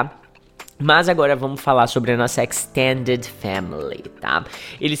aqui, tá? Mas agora vamos falar sobre a nossa Extended Family, tá?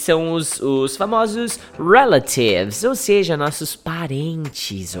 Eles são os famosos relatives, ou seja, nossos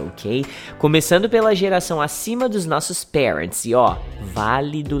parentes, ok? Começando pela geração acima dos nossos parents. E ó,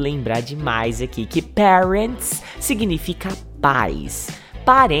 válido lembrar demais aqui que parents significa pais.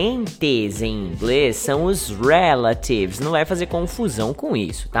 Parentes em inglês são os relatives, não vai fazer confusão com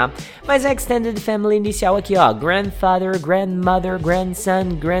isso, tá? Mas a extended family inicial aqui, ó, grandfather, grandmother, grandson,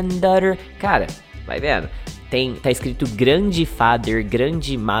 granddaughter, cara, vai vendo? Tá escrito grandfather,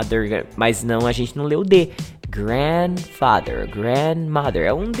 grandmother, mas não, a gente não leu o D. Grandfather, grandmother,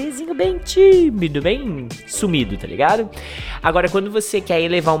 é um Dzinho bem tímido, bem sumido, tá ligado? Agora, quando você quer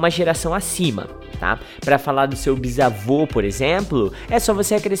elevar uma geração acima, tá? Pra falar do seu bisavô, por exemplo, é só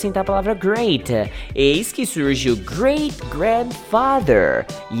você acrescentar a palavra great. Eis que surge o great grandfather,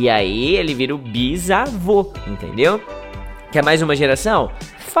 e aí ele vira o bisavô, entendeu? Quer mais uma geração?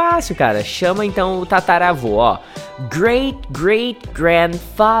 Fácil, cara. Chama então o tataravô, ó. Great Great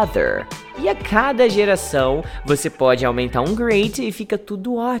Grandfather. E a cada geração você pode aumentar um great e fica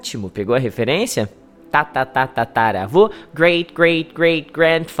tudo ótimo. Pegou a referência? Tataravô, Great Great Great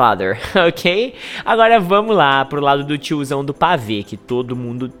Grandfather, ok? Agora vamos lá pro lado do tiozão do pavê que todo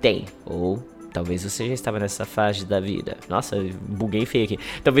mundo tem. Ou talvez você já estava nessa fase da vida. Nossa, buguei feio aqui.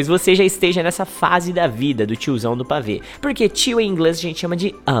 Talvez você já esteja nessa fase da vida do tiozão do pavê. Porque tio em inglês a gente chama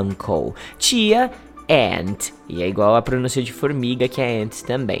de uncle. Tia, aunt. E é igual a pronúncia de formiga, que é aunt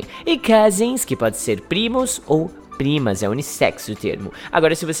também. E cousins, que pode ser primos ou primas, é unissex o termo.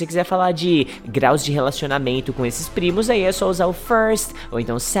 Agora, se você quiser falar de graus de relacionamento com esses primos, aí é só usar o first, ou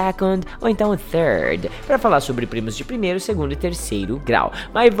então second, ou então o third, pra falar sobre primos de primeiro, segundo e terceiro grau.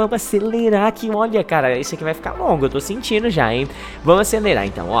 Mas vamos acelerar aqui, olha, cara, isso aqui vai ficar longo, eu tô sentindo já, hein? Vamos acelerar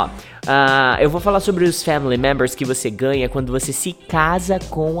então, ó. Eu vou falar sobre os family members que você ganha quando você se casa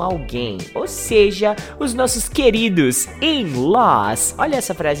com alguém, ou seja, os nossos queridos in-laws. Olha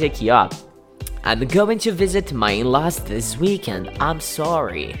essa frase aqui, ó. I'm going to visit my in-laws this weekend, I'm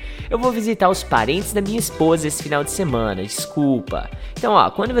sorry. Eu vou visitar os parentes da minha esposa esse final de semana, desculpa. Então, ó,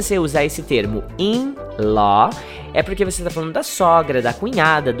 quando você usar esse termo in-law, é porque você tá falando da sogra, da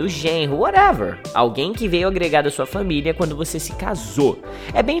cunhada, do genro, whatever. Alguém que veio agregado à sua família quando você se casou.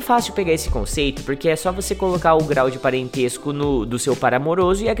 É bem fácil pegar esse conceito, porque é só você colocar o grau de parentesco do seu par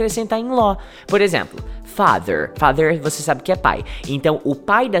amoroso e acrescentar in-law. Por exemplo, father. Father você sabe que é pai. Então, o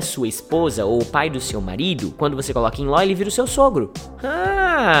pai da sua esposa ou o pai do seu marido, quando você coloca in-law, ele vira o seu sogro.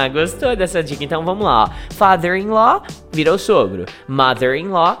 Ah, gostou dessa dica? Então vamos lá, ó. Father-in-law vira o sogro.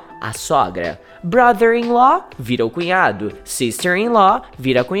 Mother-in-law, a sogra. Brother-in-law vira o cunhado. Sister-in-law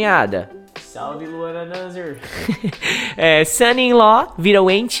vira a cunhada. Salve, Luana Nazar. Son-in-law vira o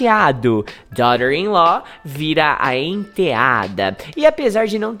enteado. Daughter-in-law vira a enteada. E apesar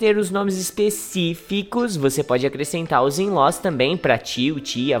de não ter os nomes específicos, você pode acrescentar os in-laws também para tio,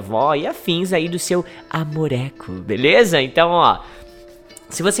 tia, avó e afins aí do seu amoreco, beleza? Então, ó,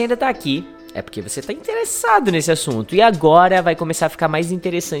 se você ainda tá aqui, é porque você tá interessado nesse assunto. E agora vai começar a ficar mais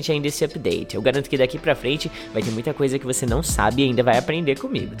interessante ainda esse update. Eu garanto que daqui pra frente vai ter muita coisa que você não sabe e ainda vai aprender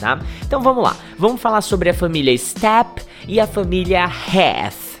comigo, tá? Então vamos lá. Vamos falar sobre a família Step e a família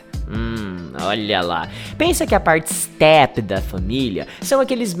Half. Olha lá. Pensa que a parte step da família são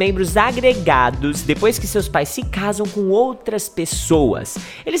aqueles membros agregados depois que seus pais se casam com outras pessoas.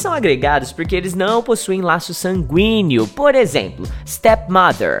 Eles são agregados porque eles não possuem laço sanguíneo. Por exemplo,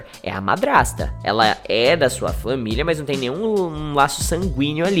 stepmother é a madrasta. Ela é da sua família, mas não tem nenhum laço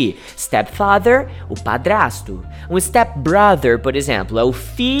sanguíneo ali. Stepfather, o padrasto. Um stepbrother, por exemplo, é o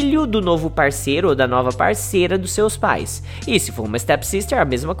filho do novo parceiro ou da nova parceira dos seus pais. E se for uma stepsister, é a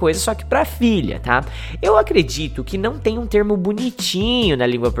mesma coisa, só que pra filha, tá? Eu acredito que não tem um termo bonitinho na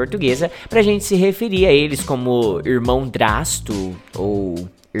língua portuguesa pra gente se referir a eles como irmão drasto ou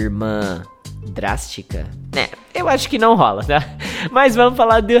irmã drástica, né? Eu acho que não rola, tá? Mas vamos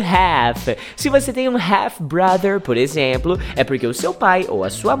falar do half. Se você tem um half brother, por exemplo, é porque o seu pai ou a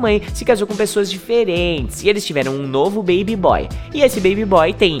sua mãe se casou com pessoas diferentes e eles tiveram um novo baby boy. E esse baby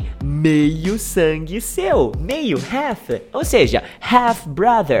boy tem meio sangue seu, meio half, ou seja, half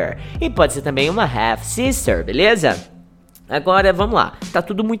brother. E pode ser também uma half sister, beleza? Agora, vamos lá. Tá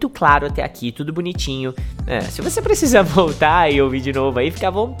tudo muito claro até aqui, tudo bonitinho. Se você precisa voltar e ouvir de novo aí, fica à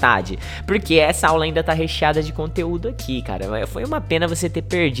vontade. Porque essa aula ainda tá recheada de conteúdo aqui, cara. Foi uma pena você ter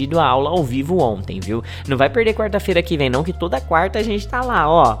perdido a aula ao vivo ontem, viu? Não vai perder quarta-feira que vem não, que toda quarta a gente tá lá,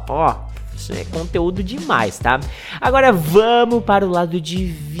 ó. Isso é conteúdo demais, tá? Agora vamos para o lado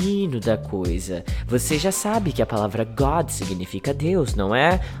divino da coisa. Você já sabe que a palavra God significa Deus, não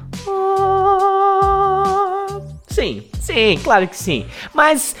é? Sim, claro que sim.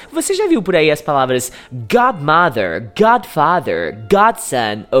 Mas você já viu por aí as palavras Godmother, Godfather,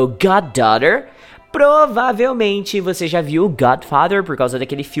 Godson ou Goddaughter? Provavelmente você já viu Godfather por causa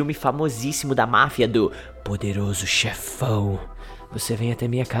daquele filme famosíssimo da máfia do Poderoso Chefão. você vem até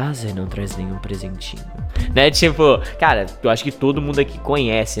minha casa e não traz nenhum presentinho. Né, tipo, cara, eu acho que todo mundo aqui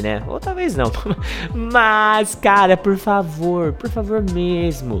conhece, né? Ou talvez não. Mas, cara, por favor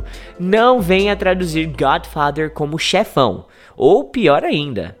mesmo, não venha traduzir Godfather como chefão. Ou pior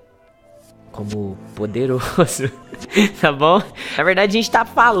ainda, como poderoso, tá bom? Na verdade, a gente tá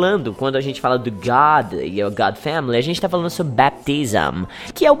falando, quando a gente fala do God e o God Family, a gente tá falando sobre baptism,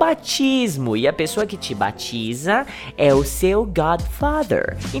 que é o batismo, e a pessoa que te batiza é o seu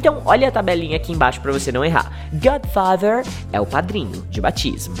Godfather. Então, olha a tabelinha aqui embaixo pra você não errar. Godfather é o padrinho de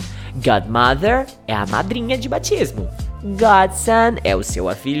batismo. Godmother é a madrinha de batismo. Godson é o seu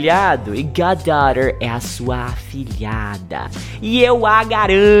afilhado e Goddaughter é a sua afilhada. E eu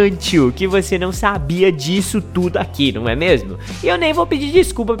garanto que você não sabia disso tudo aqui, não é mesmo? E eu nem vou pedir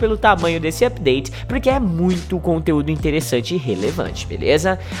desculpa pelo tamanho desse update, porque é muito conteúdo interessante e relevante,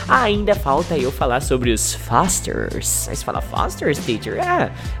 beleza? Ainda falta eu falar sobre os fosters. Aí você fala, fosters, teacher?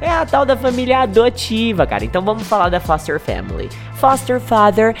 É a tal da família adotiva, cara. Então vamos falar da foster family. Foster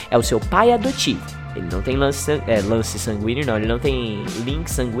father é o seu pai adotivo. Ele não tem lance sanguíneo, não. Ele não tem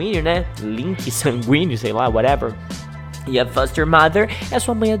link sanguíneo, né? Link sanguíneo, sei lá, whatever. E a foster mother é a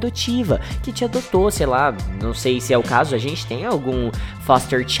sua mãe adotiva, que te adotou, sei lá, não sei se é o caso, a gente tem algum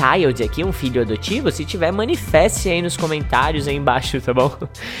foster child aqui, um filho adotivo? Se tiver, manifeste aí nos comentários aí embaixo, tá bom?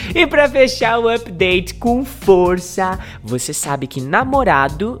 E pra fechar o update com força, você sabe que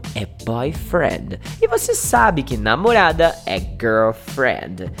namorado é boyfriend, e você sabe que namorada é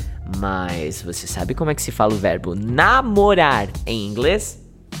girlfriend. Mas você sabe como é que se fala o verbo namorar em inglês?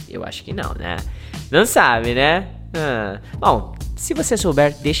 Eu acho que não, né? Não sabe, né? Bom, se você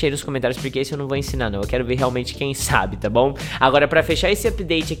souber, deixa aí nos comentários, porque esse eu não vou ensinar não. Eu quero ver realmente quem sabe, tá bom? Agora, pra fechar esse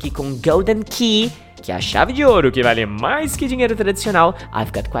update aqui com Golden Key, que é a chave de ouro que vale mais que dinheiro tradicional,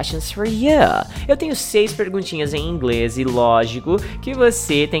 I've got questions for you. Eu tenho 6 perguntinhas em inglês e lógico que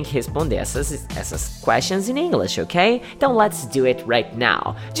você tem que responder essas questions in English, ok? Então let's do it right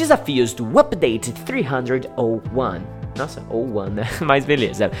now. Desafios do Update 301. Nossa, 01, né? Mas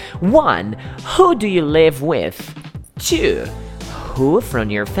beleza. 1. Who do you live with? 2. Who from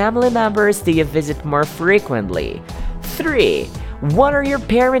your family members do you visit more frequently? 3. What are your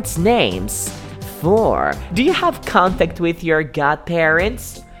parents' names? 4. Do you have contact with your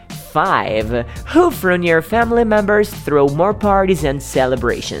godparents? 5. Who from your family members throw more parties and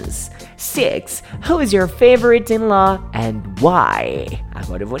celebrations? 6. Who is your favorite in-law and why?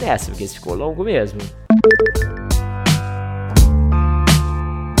 Agora eu vou nessa, porque esse ficou longo mesmo.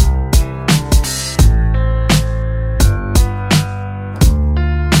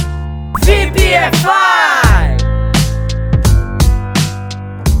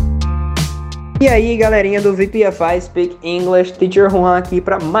 E aí, galerinha do VPFI Speak English, Teacher Juan aqui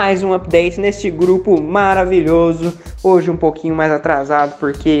para mais um update neste grupo maravilhoso. Hoje um pouquinho mais atrasado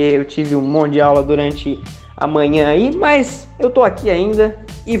porque eu tive um monte de aula durante a manhã aí, mas eu tô aqui ainda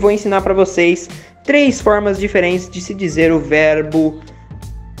e vou ensinar para vocês 3 formas diferentes de se dizer o verbo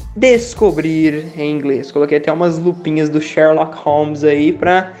descobrir em inglês. Coloquei até umas lupinhas do Sherlock Holmes aí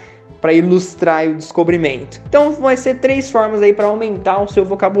para ilustrar o descobrimento. Então vai ser 3 formas aí para aumentar o seu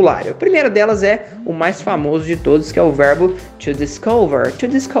vocabulário. A primeira delas é o mais famoso de todos, que é o verbo to discover. To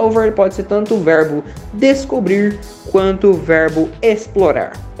discover pode ser tanto o verbo descobrir quanto o verbo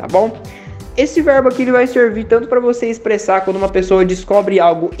explorar, tá bom? Esse verbo aqui ele vai servir tanto para você expressar quando uma pessoa descobre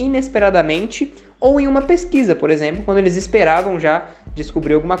algo inesperadamente, ou em uma pesquisa, por exemplo, quando eles esperavam já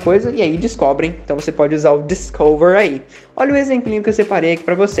descobrir alguma coisa e aí descobrem. Então você pode usar o discover aí. Olha o exemplinho que eu separei aqui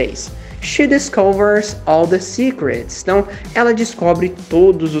para vocês. She discovers all the secrets. Então ela descobre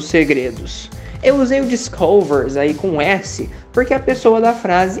todos os segredos. Eu usei o discovers aí com S porque a pessoa da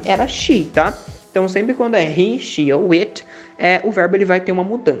frase era she, tá? Então sempre quando é he, she ou it, o verbo ele vai ter uma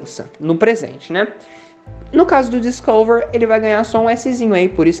mudança no presente, né? No caso do discover, ele vai ganhar só um Szinho aí,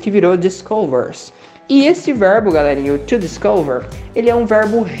 por isso que virou discovers. E esse verbo, galerinha, o to discover, ele é um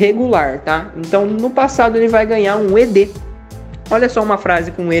verbo regular, tá? Então, no passado, ele vai ganhar um ED. Olha só uma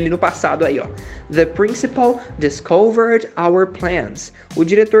frase com ele no passado aí, ó. The principal discovered our plans. O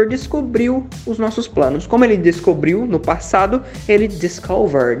diretor descobriu os nossos planos. Como ele descobriu no passado, ele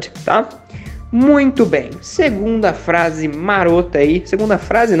discovered, tá? Muito bem, segunda frase marota aí, segunda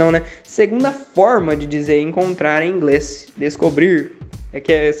frase não, né? Segunda forma de dizer encontrar em inglês, descobrir. É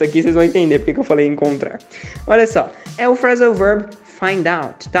que isso aqui vocês vão entender porque eu falei encontrar. Olha só, é o phrasal verb find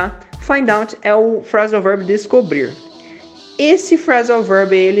out, tá? Find out é o phrasal verb descobrir. Esse phrasal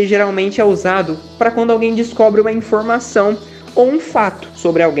verb, ele geralmente é usado para quando alguém descobre uma informação ou um fato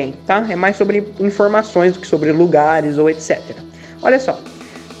sobre alguém, tá? É mais sobre informações do que sobre lugares ou etc. Olha só.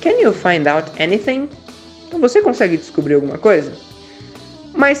 Can you find out anything? Então, você consegue descobrir alguma coisa?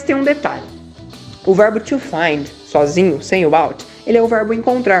 Mas tem um detalhe. O verbo to find, sozinho, sem o out, ele é o verbo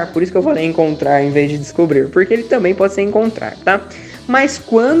encontrar. Por isso que eu falei encontrar em vez de descobrir. Porque ele também pode ser encontrar, tá? Mas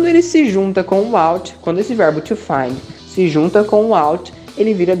quando ele se junta com o out, quando esse verbo to find se junta com o out,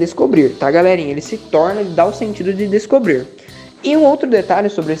 ele vira descobrir, tá, galerinha? Ele se torna, ele dá o sentido de descobrir. E um outro detalhe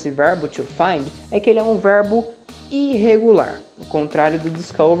sobre esse verbo to find é que ele é um verbo irregular. Ao contrário do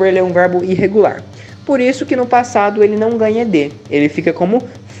discover, ele é um verbo irregular. Por isso que no passado ele não ganha D. Ele fica como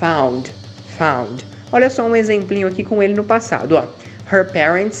found, found. Olha só um exemplinho aqui com ele no passado, ó. Her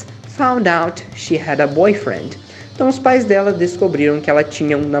parents found out she had a boyfriend. Então os pais dela descobriram que ela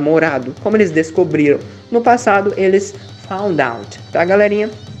tinha um namorado. Como eles descobriram? No passado eles found out, tá, galerinha?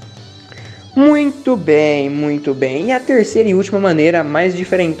 Muito bem, muito bem. E a terceira e última maneira, mais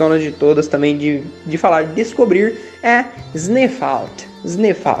diferentona de todas também de falar descobrir, é sniff out.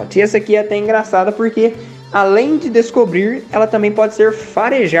 Sniff out. E essa aqui é até engraçada porque, além de descobrir, ela também pode ser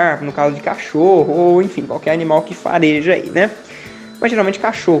farejar, no caso de cachorro, ou enfim, qualquer animal que fareja aí, né? Mas geralmente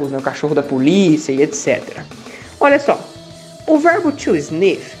cachorros, né? O cachorro da polícia e etc. Olha só, o verbo to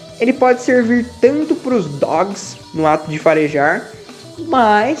sniff, ele pode servir tanto para os dogs, no ato de farejar,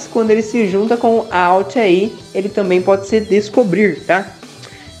 mas quando ele se junta com o out aí, ele também pode ser descobrir, tá?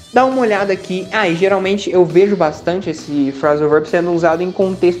 Dá uma olhada aqui. E geralmente eu vejo bastante esse phrasal verb sendo usado em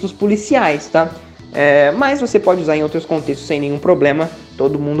contextos policiais, tá? Mas você pode usar em outros contextos sem nenhum problema,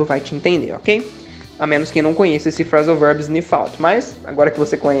 todo mundo vai te entender, ok? A menos que não conheça esse phrasal verb sniff out, mas agora que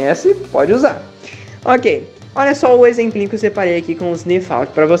você conhece, pode usar. Ok, olha só o exemplinho que eu separei aqui com o sniff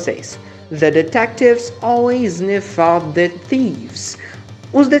out para vocês. The detectives always sniff out the thieves.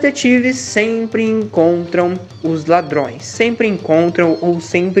 Os detetives sempre encontram os ladrões, sempre encontram ou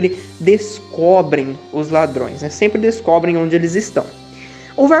sempre descobrem os ladrões, né? Sempre descobrem onde eles estão.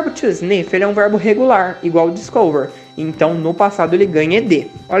 O verbo to sniff, ele é um verbo regular, igual ao discover, então no passado ele ganha ED.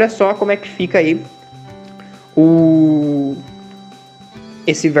 Olha só como é que fica aí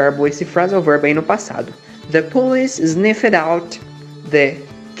esse verbo, esse phrasal verb aí no passado. The police sniffed out the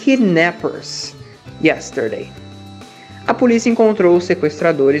kidnappers yesterday. A polícia encontrou os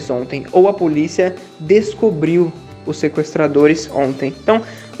sequestradores ontem, ou a polícia descobriu os sequestradores ontem. Então,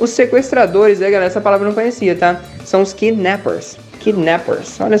 os sequestradores, galera, essa palavra eu não conhecia, tá? São os kidnappers.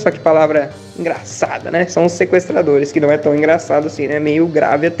 Kidnappers. Olha só que palavra engraçada, né? São os sequestradores, que não é tão engraçado assim, né? Meio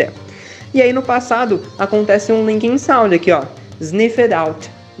grave até. E aí no passado acontece um linking sound aqui, ó. Sniffed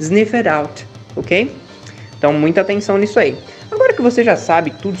out, ok? Então, muita atenção nisso aí. Agora que você já sabe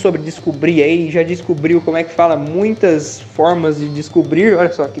tudo sobre descobrir aí, já descobriu como é que fala muitas formas de descobrir,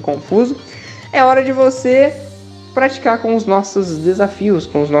 olha só que confuso, é hora de você praticar com os nossos desafios,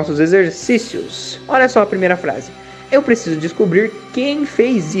 com os nossos exercícios. Olha só a primeira frase. Eu preciso descobrir quem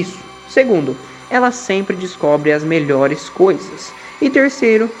fez isso. Segundo, ela sempre descobre as melhores coisas. E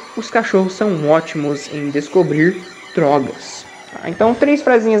terceiro, os cachorros são ótimos em descobrir drogas. Então, 3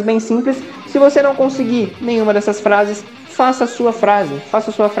 frasinhas bem simples. Se você não conseguir nenhuma dessas frases, faça a sua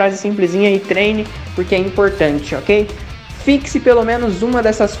frase simplesinha e treine, porque é importante, ok? Fixe pelo menos uma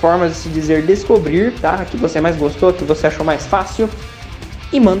dessas formas de se dizer descobrir, tá? A que você mais gostou, a que você achou mais fácil,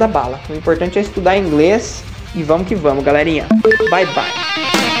 e manda bala. O importante é estudar inglês e vamos que vamos, galerinha. Bye, bye.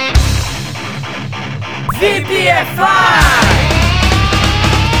 VPFI!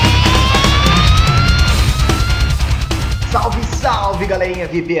 Salve, salve, galerinha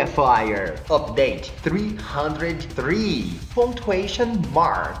VPFire! Update 303. Punctuation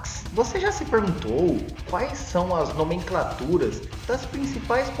marks. Você já se perguntou quais são as nomenclaturas das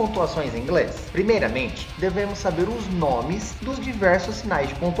principais pontuações em inglês? Primeiramente, devemos saber os nomes dos diversos sinais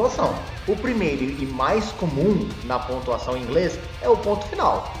de pontuação. O primeiro e mais comum na pontuação em inglês é o ponto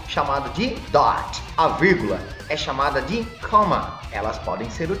final, chamado de dot. A vírgula é chamada de comma. Elas podem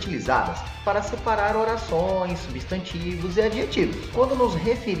ser utilizadas para separar orações, substantivos e adjetivos. Quando nos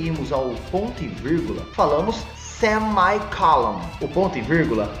referimos ao ponto e vírgula, falamos semicolon. O ponto e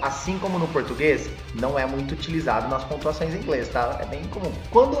vírgula, assim como no português, não é muito utilizado nas pontuações em inglês, tá? É bem comum.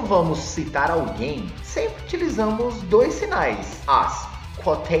 Quando vamos citar alguém, sempre utilizamos 2 sinais, as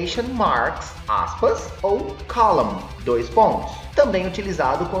quotation marks, aspas, ou column, 2 pontos. Também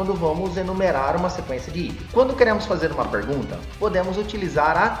utilizado quando vamos enumerar uma sequência de itens. Quando queremos fazer uma pergunta, podemos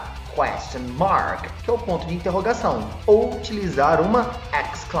utilizar a question mark, que é o ponto de interrogação, ou utilizar uma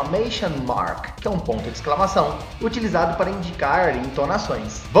exclamation mark, que é um ponto de exclamação, utilizado para indicar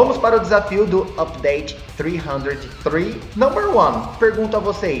entonações. Vamos para o desafio do Update 303. Number 1. Pergunto a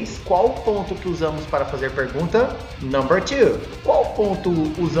vocês, qual ponto que usamos para fazer pergunta? Number 2. Qual ponto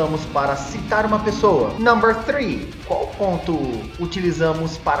usamos para citar uma pessoa? Number 3. Qual ponto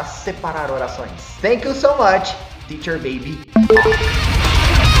utilizamos para separar orações? Thank you so much, Teacher Baby.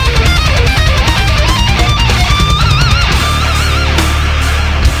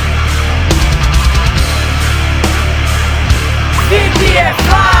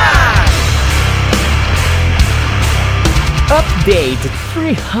 Update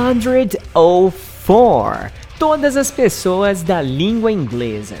 304. Todas as pessoas da língua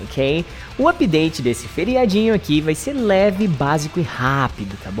inglesa, ok? O update desse feriadinho aqui vai ser leve, básico e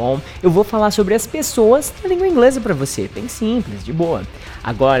rápido, tá bom? Eu vou falar sobre as pessoas da língua inglesa pra você, bem simples, de boa.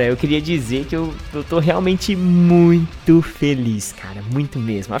 Agora, eu queria dizer que eu tô realmente muito feliz, cara, muito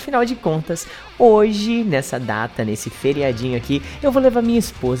mesmo. Afinal de contas, hoje, nessa data, nesse feriadinho aqui, eu vou levar minha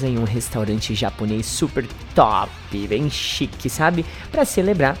esposa em um restaurante japonês super top, bem chique, sabe? Pra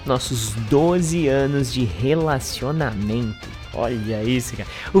celebrar nossos 12 anos de relacionamento. Olha isso, cara.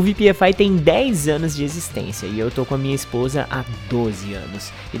 O VPFI tem 10 anos de existência e eu tô com a minha esposa há 12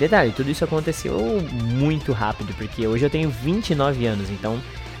 anos. E detalhe, tudo isso aconteceu muito rápido, porque hoje eu tenho 29 anos, então...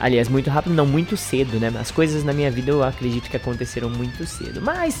 Aliás, muito rápido, não muito cedo, né? As coisas na minha vida eu acredito que aconteceram muito cedo.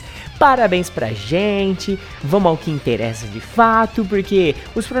 Mas, parabéns pra gente, vamos ao que interessa de fato, porque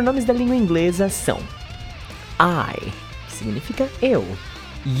os pronomes da língua inglesa são I, que significa eu,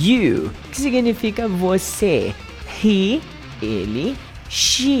 you, que significa você, he, ele,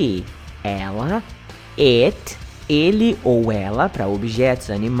 she, ela, it, ele ou ela, para objetos,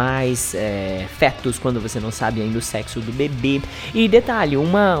 animais, fetos, quando você não sabe ainda o sexo do bebê. E detalhe,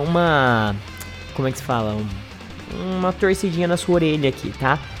 como é que se fala? Uma torcidinha na sua orelha aqui,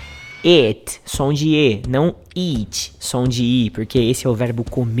 tá? It, som de E, não eat, som de I, porque esse é o verbo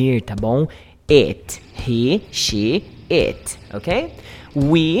comer, tá bom? It, he, she, it, ok?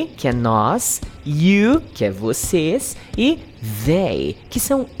 We, que é nós, you, que é vocês, e they, que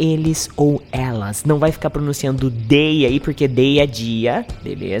são eles ou elas. Não vai ficar pronunciando they aí, porque day é dia,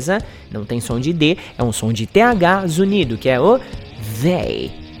 beleza? Não tem som de D, é um som de TH zunido, que é o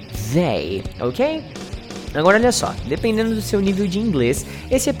they, ok? Agora olha só, dependendo do seu nível de inglês,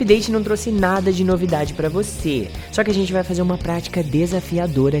 esse update não trouxe nada de novidade pra você. Só que a gente vai fazer uma prática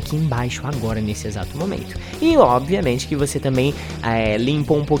desafiadora aqui embaixo agora, nesse exato momento. E obviamente que você também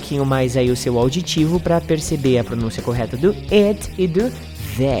limpou um pouquinho mais aí o seu auditivo pra perceber a pronúncia correta do it e do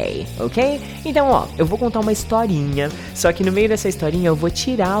they, ok? Então, ó, eu vou contar uma historinha, só que no meio dessa historinha eu vou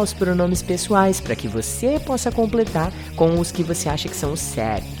tirar os pronomes pessoais para que você possa completar com os que você acha que são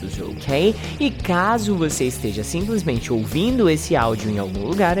certos, ok? E caso você esteja simplesmente ouvindo esse áudio em algum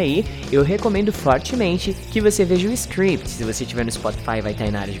lugar aí, eu recomendo fortemente que você veja o script. Se você estiver no Spotify, vai estar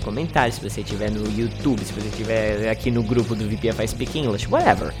aí na área de comentários. Se você estiver no YouTube, se você estiver aqui no grupo do VPFI Speak English,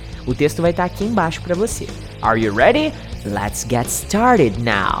 whatever. O texto vai estar aqui embaixo para você. Are you ready? Let's get started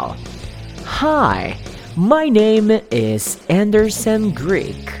now. Hi, my name is Anderson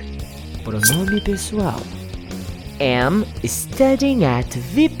Greek. Pronome pessoal. Am studying at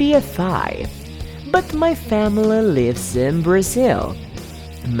VPFI, but my family lives in Brazil.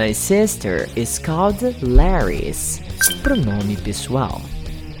 My sister is called Laris. Pronome pessoal.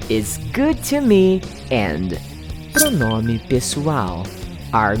 Is good to me and pronome pessoal.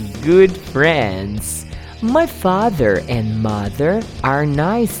 Are good friends. My father and mother are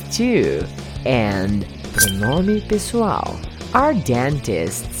nice too. And pronome pessoal. Are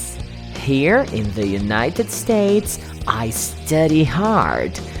dentists. Here in the United States, I study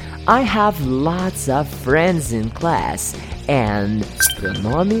hard. I have lots of friends in class. And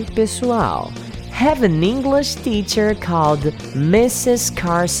pronome pessoal. Have an English teacher called Mrs.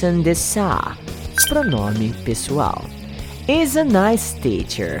 Carson de Sá. Pronome pessoal. Is a nice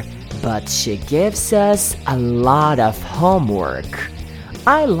teacher, but she gives us a lot of homework.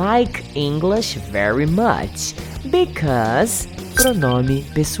 I like English very much because pronome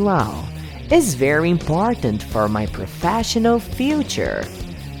pessoal is very important for my professional future.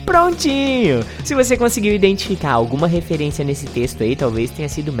 Prontinho! Se você conseguiu identificar alguma referência nesse texto aí, talvez tenha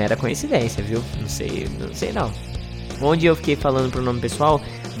sido mera coincidência, viu? Não sei não. Onde eu fiquei falando pronome pessoal,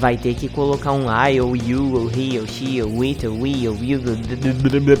 vai ter que colocar um I, ou you, ou he, ou she, ou it, ou we, ou you,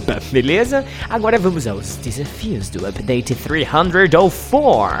 beleza? Agora vamos aos desafios do Update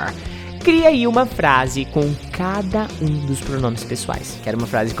 304. Cria aí uma frase com cada um dos pronomes pessoais. Quero uma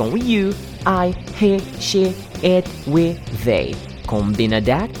frase com you, I, he, she, it, we, they. Combina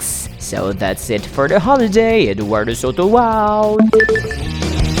Dex? So that's it for the holiday. Eduardo Soto out.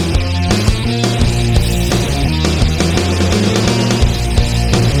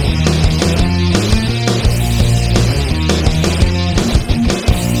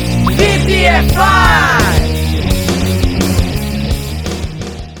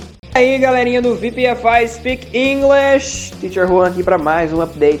 E aí, galerinha do VPFI Speak English, Teacher Juan aqui para mais um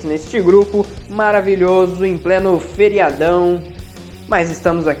update neste grupo maravilhoso em pleno feriadão. Mas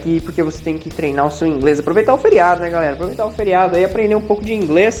estamos aqui porque você tem que treinar o seu inglês, aproveitar o feriado, né, galera? Aproveitar o feriado aí, aprender um pouco de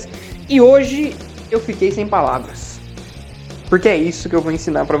inglês. E hoje eu fiquei sem palavras, porque é isso que eu vou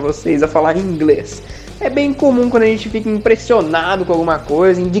ensinar para vocês, a falar inglês. É bem comum quando a gente fica impressionado com alguma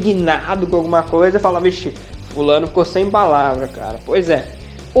coisa, indignado com alguma coisa, fala, vixe, fulano ficou sem palavra, cara. Pois é.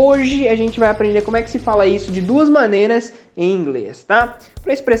 Hoje a gente vai aprender como é que se fala isso de duas maneiras em inglês, tá?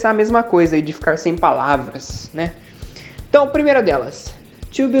 Para expressar a mesma coisa aí de ficar sem palavras, né? Então, a primeira delas,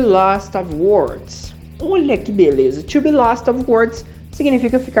 to be lost of words. Olha que beleza, to be lost of words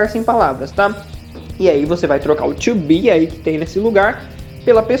significa ficar sem palavras, tá? E aí você vai trocar o to be aí que tem nesse lugar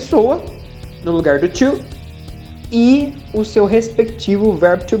pela pessoa, no lugar do to, e o seu respectivo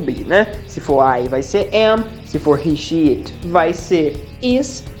verbo to be, né? Se for I, vai ser am, se for he, she, it, vai ser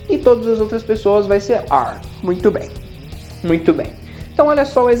is, e todas as outras pessoas vai ser are. Muito bem, muito bem. Então olha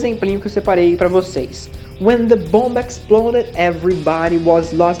só o exemplinho que eu separei para vocês. When the bomb exploded, everybody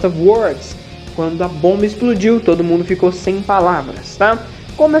was lost of words. Quando a bomba explodiu, todo mundo ficou sem palavras, tá?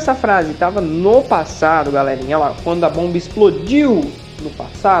 Como essa frase estava no passado, galerinha, lá, quando a bomba explodiu no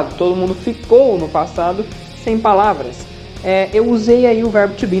passado, todo mundo ficou no passado sem palavras. Eu usei aí o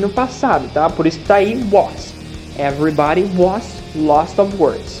verbo to be no passado, tá? Por isso que tá aí was. Everybody was lost of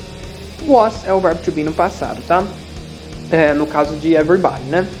words. Was é o verbo to be no passado, tá? No caso de everybody,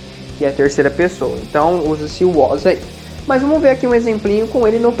 né? Que é a terceira pessoa. Então usa-se o was aí. Mas vamos ver aqui um exemplinho com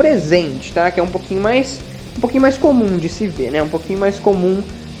ele no presente, tá? Que é um pouquinho mais comum de se ver, né? Um pouquinho mais comum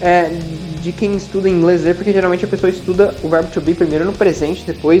de quem estuda inglês, porque geralmente a pessoa estuda o verbo to be primeiro no presente,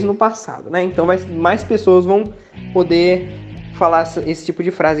 depois no passado, né? Então mais pessoas vão poder falar esse tipo de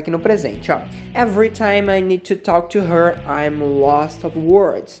frase aqui no presente, ó. Every time I need to talk to her, I'm lost of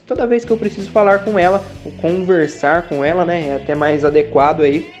words. Toda vez que eu preciso falar com ela, ou conversar com ela, né? É até mais adequado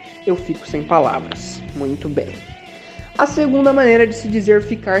aí, eu fico sem palavras. Muito bem. A segunda maneira de se dizer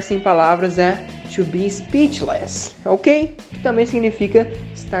ficar sem palavras é to be speechless, ok? Que também significa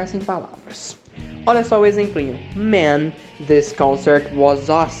estar sem palavras. Olha só o exemplinho. Man, this concert was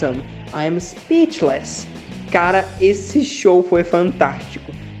awesome. I'm speechless. Cara, esse show foi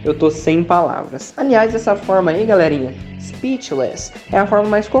fantástico. Eu tô sem palavras. Aliás, essa forma aí, galerinha, speechless, é a forma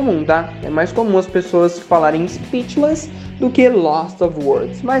mais comum, tá? É mais comum as pessoas falarem speechless do que lost of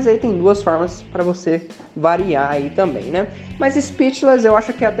words. Mas aí tem duas formas para você variar aí também, né? Mas speechless eu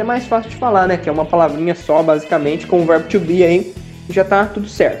acho que é até mais fácil de falar, né? Que é uma palavrinha só, basicamente, com o verbo to be aí, já tá tudo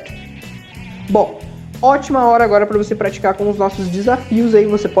certo. Bom, ótima hora agora para você praticar com os nossos desafios aí.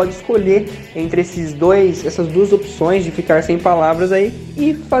 Você pode escolher entre essas duas opções de ficar sem palavras aí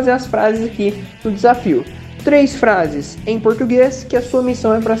e fazer as frases aqui no desafio. 3 frases em português que a sua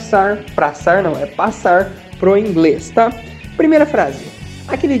missão é passar pro inglês, tá? Primeira frase.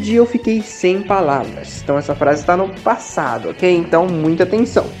 Aquele dia eu fiquei sem palavras. Então essa frase está no passado, ok? Então muita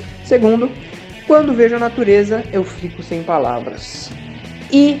atenção. Segundo, quando vejo a natureza eu fico sem palavras.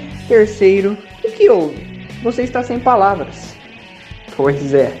 E terceiro, o que houve? Você está sem palavras.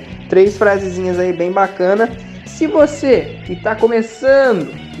 Pois é, 3 frasezinhas aí bem bacana. Se você que está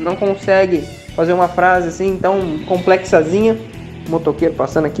começando não consegue fazer uma frase assim tão complexazinha, motoqueiro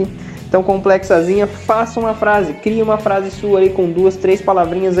passando aqui, tão complexazinha, faça uma frase, crie uma frase sua aí com 2, 3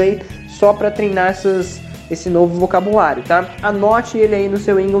 palavrinhas aí, só para treinar esse novo vocabulário, tá? Anote ele aí no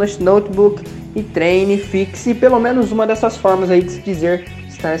seu English Notebook e treine, fixe pelo menos uma dessas formas aí de se dizer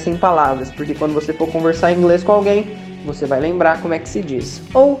estar sem palavras, porque quando você for conversar em inglês com alguém, você vai lembrar como é que se diz.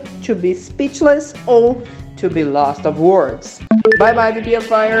 Ou to be speechless, ou to be lost of words. Bye bye,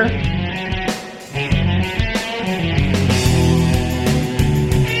 VPFire!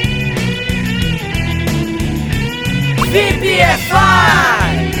 VPFI!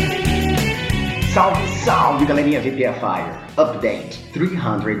 Salve, salve, galerinha VPFire! Update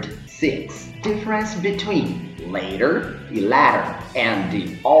 306. Difference between later e latter and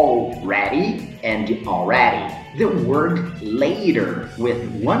the already and the already. The word later with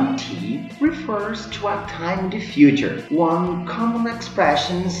one T refers to a time in the future. One common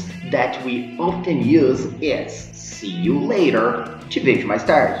expression that we often use is see you later, te vejo mais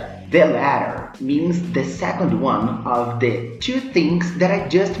tarde. The latter means the second one of the 2 things that I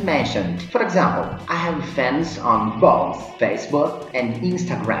just mentioned. For example, I have fans on both Facebook and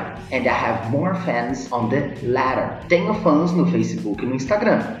Instagram, and I have more fans on the latter. Tenho fãs no Facebook e no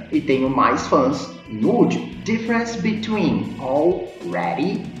Instagram, e tenho mais fãs no último. Difference between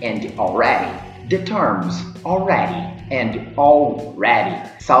already and already. The terms already and already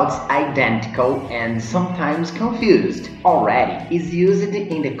sounds identical and sometimes confused. Already is used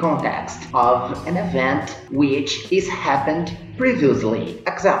in the context of an event which is happened previously.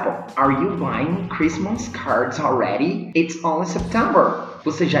 Example, are you buying Christmas cards already? It's only September.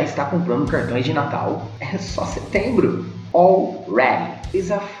 Você já está comprando cartões de Natal? É só setembro. Already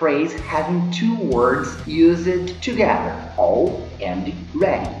is a phrase having two words used together, all and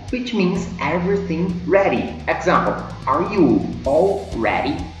ready, which means everything ready. Example, are you all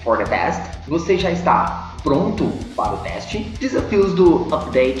ready for the test? Você já está pronto para o teste? Desafios do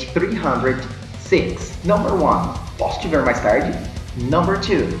Update 306. Number 1. Posso te ver mais tarde? Number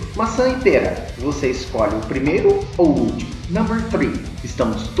 2. Maçã e pera. Você escolhe o primeiro ou o último? Number 3.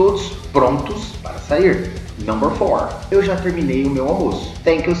 Estamos todos prontos para sair. Number 4. Eu já terminei o meu almoço.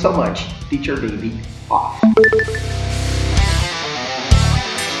 Thank you so much. Teacher Baby off.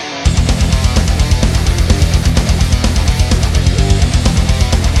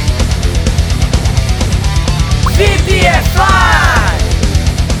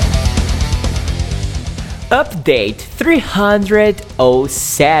 Update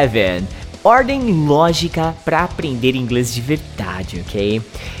 307. Ordem lógica para aprender inglês de verdade, ok?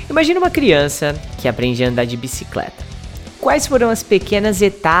 Imagina uma criança que aprende a andar de bicicleta. Quais foram as pequenas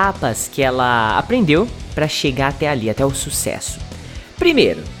etapas que ela aprendeu para chegar até ali, até o sucesso?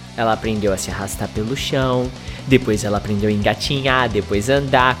 Primeiro, ela aprendeu a se arrastar pelo chão, depois ela aprendeu a engatinhar, depois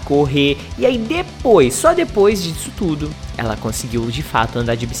andar, correr, e aí depois, só depois disso tudo, ela conseguiu de fato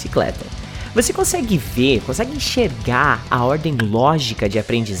andar de bicicleta. Você consegue ver, consegue enxergar a ordem lógica de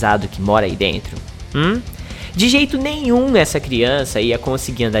aprendizado que mora aí dentro? De jeito nenhum essa criança ia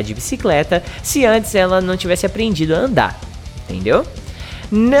conseguir andar de bicicleta se antes ela não tivesse aprendido a andar, entendeu?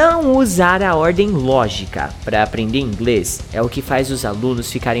 Não usar a ordem lógica para aprender inglês é o que faz os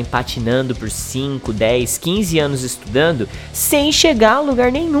alunos ficarem patinando por 5, 10, 15 anos estudando sem chegar a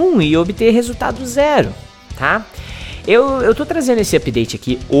lugar nenhum e obter resultado zero, tá? Eu tô trazendo esse update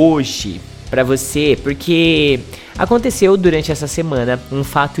aqui hoje para você porque aconteceu durante essa semana um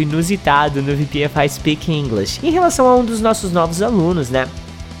fato inusitado no VPFI Speak English em relação a um dos nossos novos alunos, né?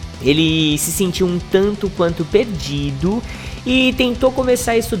 Ele se sentiu um tanto quanto perdido e tentou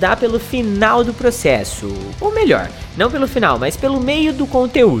começar a estudar pelo final do processo, ou melhor, não pelo final, mas pelo meio do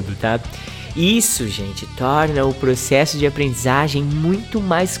conteúdo, tá? Isso, gente, torna o processo de aprendizagem muito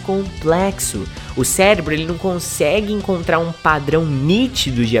mais complexo. O cérebro ele não consegue encontrar um padrão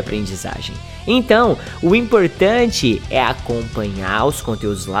nítido de aprendizagem. Então, o importante é acompanhar os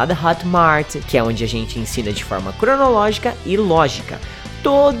conteúdos lá da Hotmart, que é onde a gente ensina de forma cronológica e lógica.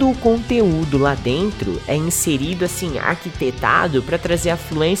 Todo o conteúdo lá dentro é inserido assim, arquitetado para trazer a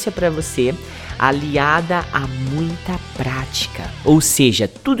fluência para você, aliada a muita prática. Ou seja,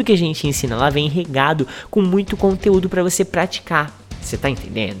 tudo que a gente ensina lá vem regado com muito conteúdo para você praticar. Você tá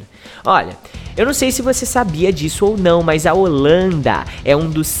entendendo? Olha, eu não sei se você sabia disso ou não, mas a Holanda é um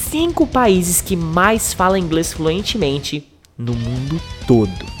dos 5 países que mais fala inglês fluentemente no mundo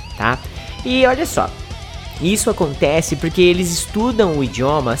todo, tá? E olha só, isso acontece porque eles estudam o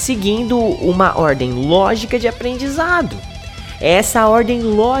idioma seguindo uma ordem lógica de aprendizado. É essa ordem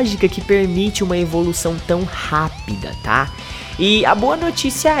lógica que permite uma evolução tão rápida, tá? E a boa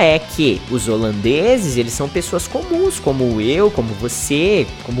notícia é que os holandeses, eles são pessoas comuns, como eu, como você,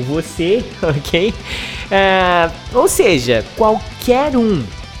 ok? Ou seja, qualquer um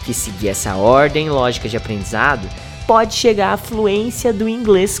que seguir essa ordem lógica de aprendizado pode chegar à fluência do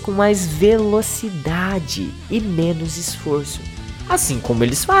inglês com mais velocidade e menos esforço. Assim como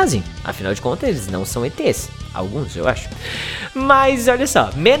eles fazem, afinal de contas eles não são ETs, alguns eu acho. Mas olha só,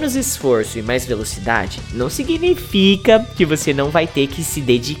 menos esforço e mais velocidade não significa que você não vai ter que se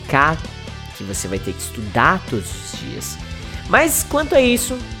dedicar, que você vai ter que estudar todos os dias. Mas quanto a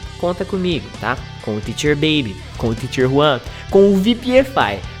isso, conta comigo, tá? Com o Teacher Baby, com o Teacher Juan, com o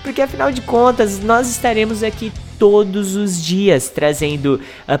VPFI, porque afinal de contas nós estaremos aqui todos os dias trazendo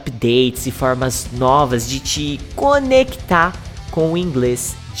updates e formas novas de te conectar com o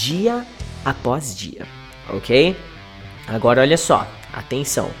inglês dia após dia, ok? Agora olha só,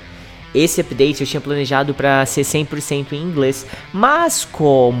 atenção, esse update eu tinha planejado para ser 100% em inglês, mas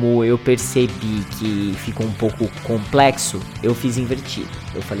como eu percebi que ficou um pouco complexo, eu fiz invertido.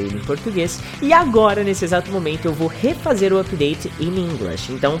 Eu falei ele em português e agora, nesse exato momento, eu vou refazer o update em inglês.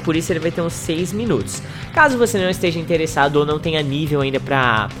 Então, por isso ele vai ter uns 6 minutos. Caso você não esteja interessado ou não tenha nível ainda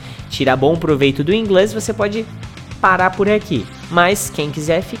para tirar bom proveito do inglês, você pode parar por aqui. Mas quem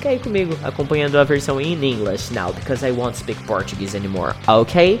quiser, fica aí comigo, acompanhando a versão in English now, because I won't speak Portuguese anymore.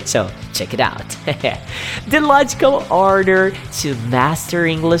 Okay? So, check it out. The logical order to master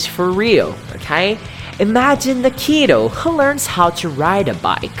English for real, okay? Imagine the kiddo who learns how to ride a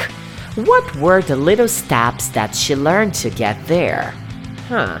bike. What were the little steps that she learned to get there?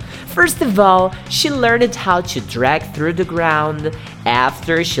 First of all, she learned how to drag through the ground.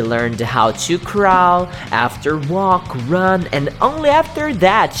 After, she learned how to crawl. After, walk, run, and only after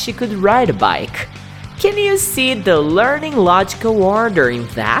that, she could ride a bike. Can you see the learning logical order in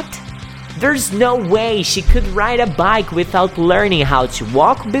that? There's no way she could ride a bike without learning how to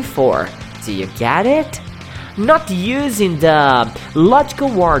walk before. Do you get it? Not using the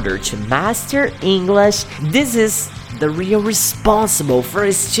logical order to master English, this is the real responsible for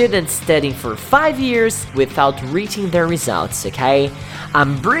a student studying for 5 years without reaching their results, okay?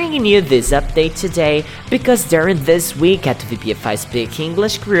 I'm bringing you this update today because during this week at VPFI Speak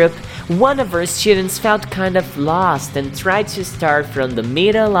English group, one of our students felt kind of lost and tried to start from the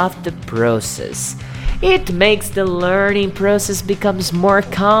middle of the process. It makes the learning process becomes more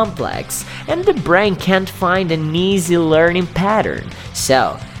complex and the brain can't find an easy learning pattern.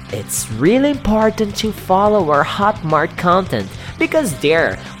 So, it's really important to follow our Hotmart content because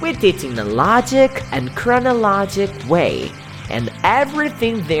there we teach in a logic and chronologic way. And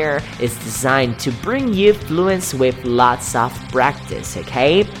everything there is designed to bring you fluency with lots of practice,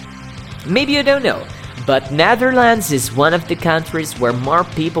 okay? Maybe you don't know, but Netherlands is one of the countries where more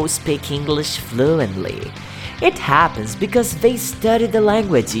people speak English fluently. It happens because they study the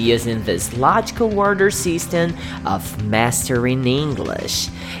language using this logical order system of mastering English.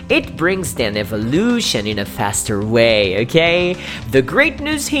 It brings an evolution in a faster way, okay? The great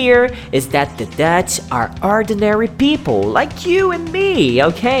news here is that the Dutch are ordinary people like you and me,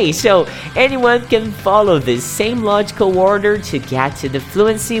 okay? So anyone can follow this same logical order to get to the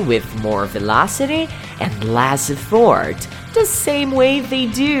fluency with more velocity and less effort, the same way they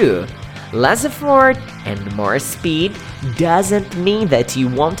do. Less effort and more speed doesn't mean that you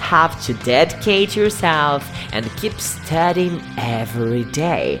won't have to dedicate yourself and keep studying every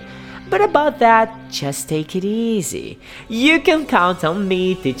day. But about that, just take it easy. You can count on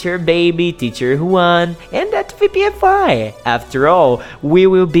me, Teacher Baby, Teacher Juan, and at VPFI. After all, we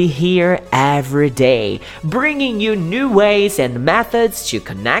will be here every day, bringing you new ways and methods to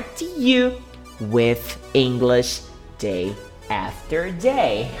connect you with English day after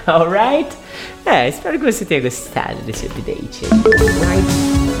day, alright? Espero que você tenha gostado desse update. Alright?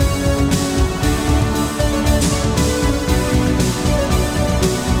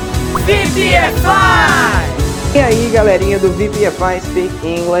 VPFI! E aí, galerinha do VPFI Speak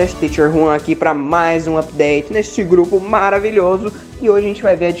English, Teacher Juan aqui para mais um update neste grupo maravilhoso. E hoje a gente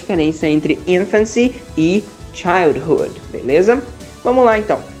vai ver a diferença entre infancy e childhood, beleza? Vamos lá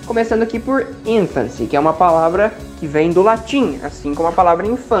então. Começando aqui por infancy, que é uma palavra que vem do latim, assim como a palavra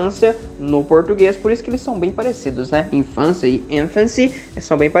infância no português, por isso que eles são bem parecidos, né? Infância e infancy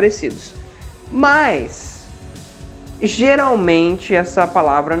são bem parecidos. Mas, geralmente, essa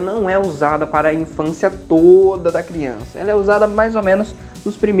palavra não é usada para a infância toda da criança. Ela é usada mais ou menos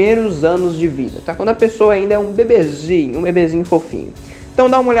nos primeiros anos de vida, tá? Quando a pessoa ainda é um bebezinho fofinho. Então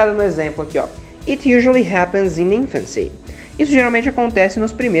dá uma olhada no exemplo aqui, ó. It usually happens in infancy. Isso geralmente acontece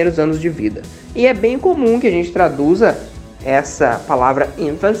nos primeiros anos de vida. E é bem comum que a gente traduza essa palavra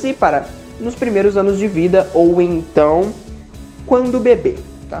infancy para nos primeiros anos de vida ou então quando bebê,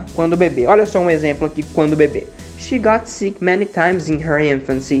 tá? Quando bebê. Olha só um exemplo aqui, quando bebê. She got sick many times in her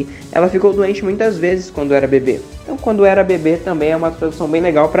infancy. Ela ficou doente muitas vezes quando era bebê. Então, quando era bebê também é uma tradução bem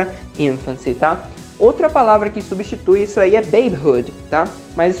legal para infancy, tá? Outra palavra que substitui isso aí é babyhood, tá?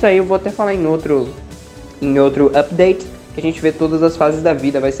 Mas isso aí eu vou até falar em outro update, que a gente vê todas as fases da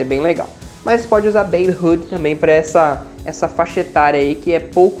vida, vai ser bem legal. Mas pode usar babyhood também para essa faixa etária aí, que é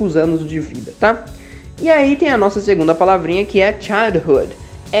poucos anos de vida, tá? E aí tem a nossa segunda palavrinha, que é childhood.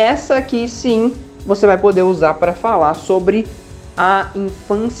 Essa aqui sim, você vai poder usar para falar sobre a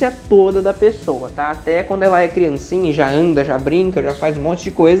infância toda da pessoa, tá? Até quando ela é criancinha, já anda, já brinca, já faz um monte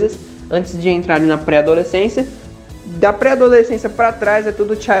de coisas, antes de entrar na pré-adolescência. Da pré-adolescência para trás é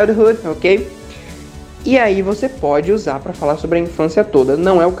tudo childhood, ok? E aí você pode usar para falar sobre a infância toda.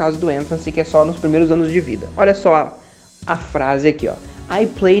 Não é o caso do infancy, que é só nos primeiros anos de vida. Olha só a frase aqui, ó. I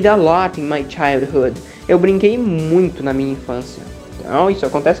played a lot in my childhood. Eu brinquei muito na minha infância. Então isso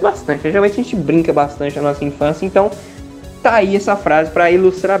acontece bastante. Geralmente a gente brinca bastante na nossa infância. Então tá aí essa frase para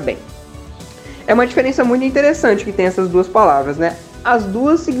ilustrar bem. É uma diferença muito interessante que tem essas duas palavras, né? As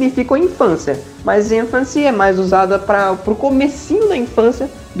duas significam infância, mas infancy é mais usada para o comecinho da infância,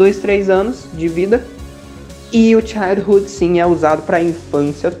 2, 3 anos de vida. E o childhood sim é usado para a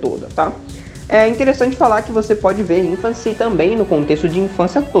infância toda, tá? É interessante falar que você pode ver infancy também no contexto de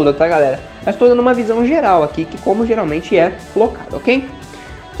infância toda, tá, galera? Mas tô dando uma visão geral aqui, que como geralmente é colocado, ok?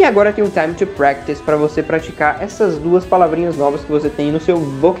 E agora tem o time to practice para você praticar essas duas palavrinhas novas que você tem no seu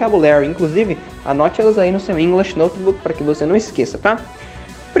vocabulary. Inclusive, anote elas aí no seu English Notebook para que você não esqueça, tá?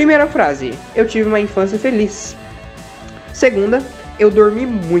 Primeira frase, eu tive uma infância feliz. Segunda, eu dormi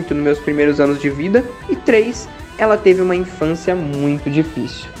muito nos meus primeiros anos de vida. E 3, ela teve uma infância muito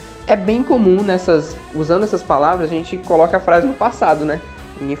difícil. é bem comum usando essas palavras, a gente coloca a frase no passado, né?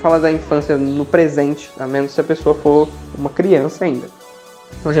 Ninguém fala da infância no presente, a menos se a pessoa for uma criança ainda.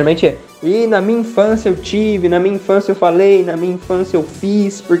 Então, geralmente é, e na minha infância eu tive, na minha infância eu falei, na minha infância eu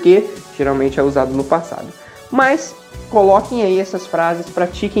fiz, porque geralmente é usado no passado. Mas, coloquem aí essas frases,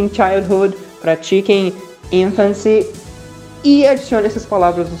 pratiquem childhood, pratiquem infancy e adicionem essas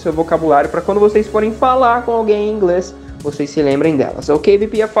palavras no seu vocabulário para quando vocês forem falar com alguém em inglês, vocês se lembrem delas. Ok,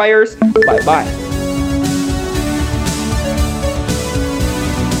 VPFires? Bye bye!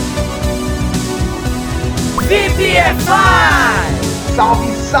 VPFI!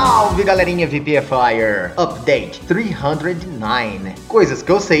 Salve, salve, galerinha VPFire! Update 309. Coisas que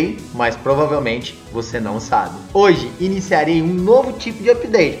eu sei, mas provavelmente você não sabe. Hoje iniciarei um novo tipo de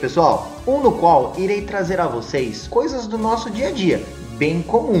update, pessoal. No qual irei trazer a vocês coisas do nosso dia a dia, bem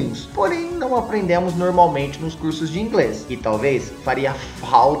comuns, porém não aprendemos normalmente nos cursos de inglês e talvez faria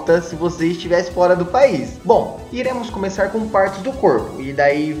falta se você estivesse fora do país. Bom, iremos começar com partes do corpo e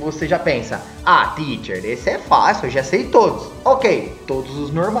daí você já pensa, teacher, esse é fácil, eu já sei todos. Ok, todos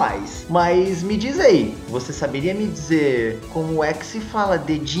os normais, mas me diz aí, você saberia me dizer como é que se fala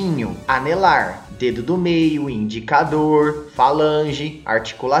dedinho, anelar, dedo do meio, indicador, falange,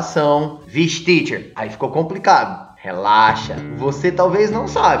 articulação? Vixe, teacher, aí ficou complicado. Relaxa, você talvez não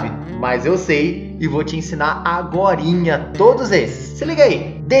sabe, mas eu sei e vou te ensinar agorinha todos esses. Se liga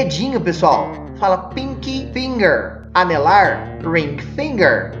aí, dedinho, pessoal, fala pinky finger. Anelar, ring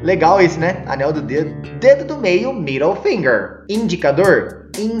finger. Legal esse, né? Anel do dedo. Dedo do meio, middle finger. Indicador,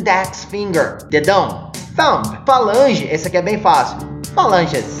 index finger. Dedão, thumb. Falange, esse aqui é bem fácil.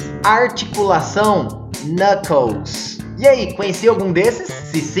 Falanges. Articulação, knuckles. E aí, conhecia algum desses?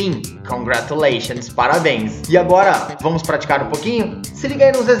 Se sim, congratulations, parabéns! E agora, vamos praticar um pouquinho? Se liga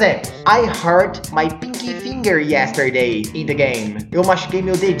aí nos exemplos. I hurt my pinky finger yesterday in the game. Eu machuquei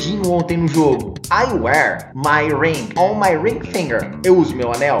meu dedinho ontem no jogo. I wear my ring on my ring finger. Eu uso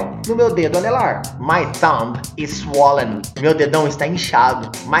meu anel no meu dedo anelar. My thumb is swollen. Meu dedão está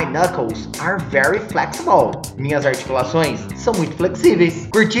inchado. My knuckles are very flexible. Minhas articulações são muito flexíveis.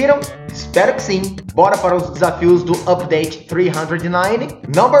 Curtiram? Espero que sim. Bora para os desafios do Update 309.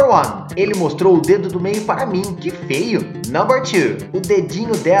 Number 1. Ele mostrou o dedo do meio para mim. Que feio. Number 2. O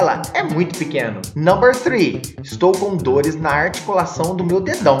dedinho dela é muito pequeno. Number 3. Estou com dores na articulação do meu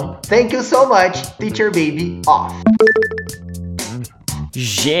dedão. Thank you so much, Teacher Baby. Off.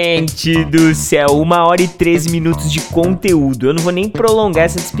 Gente do céu, 1h e 13 minutos de conteúdo. Eu não vou nem prolongar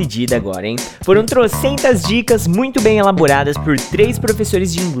essa despedida agora, hein? Foram trocentas dicas muito bem elaboradas por 3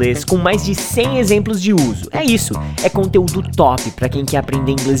 professores de inglês com mais de 100 exemplos de uso. É isso, é conteúdo top pra quem quer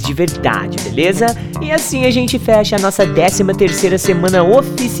aprender inglês de verdade, beleza? E assim a gente fecha a nossa 13ª semana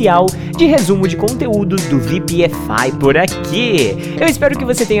oficial de resumo de conteúdos do VPFI por aqui. Eu espero que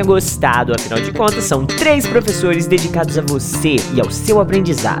você tenha gostado, afinal de contas são 3 professores dedicados a você e ao seu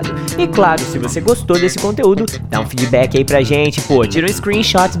aprendizado. E claro, se você gostou desse conteúdo, dá um feedback aí pra gente, tira um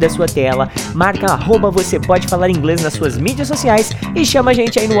screenshot da sua tela, marca @você pode falar inglês nas suas mídias sociais e chama a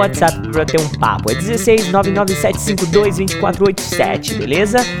gente aí no WhatsApp pra ter um papo. É 16 99752 2487,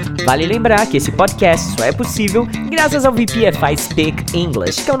 beleza? Vale lembrar que esse podcast só é possível graças ao VPFI Speak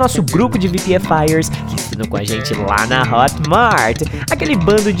English, que é o nosso grupo de VPFIers que estudam com a gente lá na Hotmart. Aquele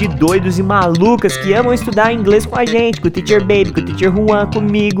bando de doidos e malucas que amam estudar inglês com a gente, com o Teacher Baby, com o Teacher Juan,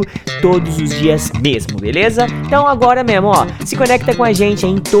 comigo, todos os dias mesmo, beleza? Então agora mesmo, se conecta com a gente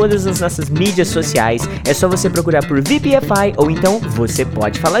em todas as nossas mídias sociais. É só você procurar por VPFI ou então Você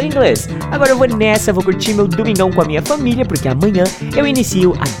Pode Falar Inglês. Agora eu vou nessa, vou curtir meu domingão com a minha família, porque amanhã eu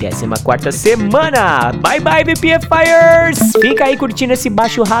inicio a 14ª semana. Bye bye, VPFIers! Fica aí curtindo esse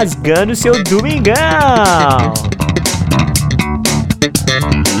baixo rasgando seu domingão!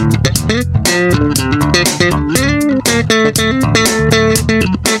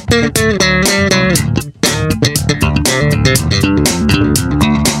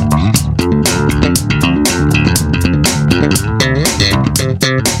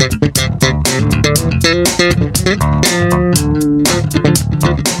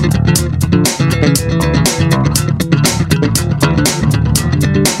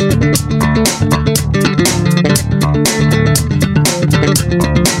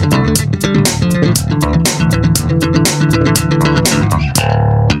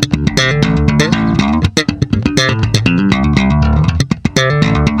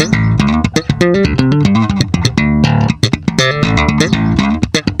 Thank you.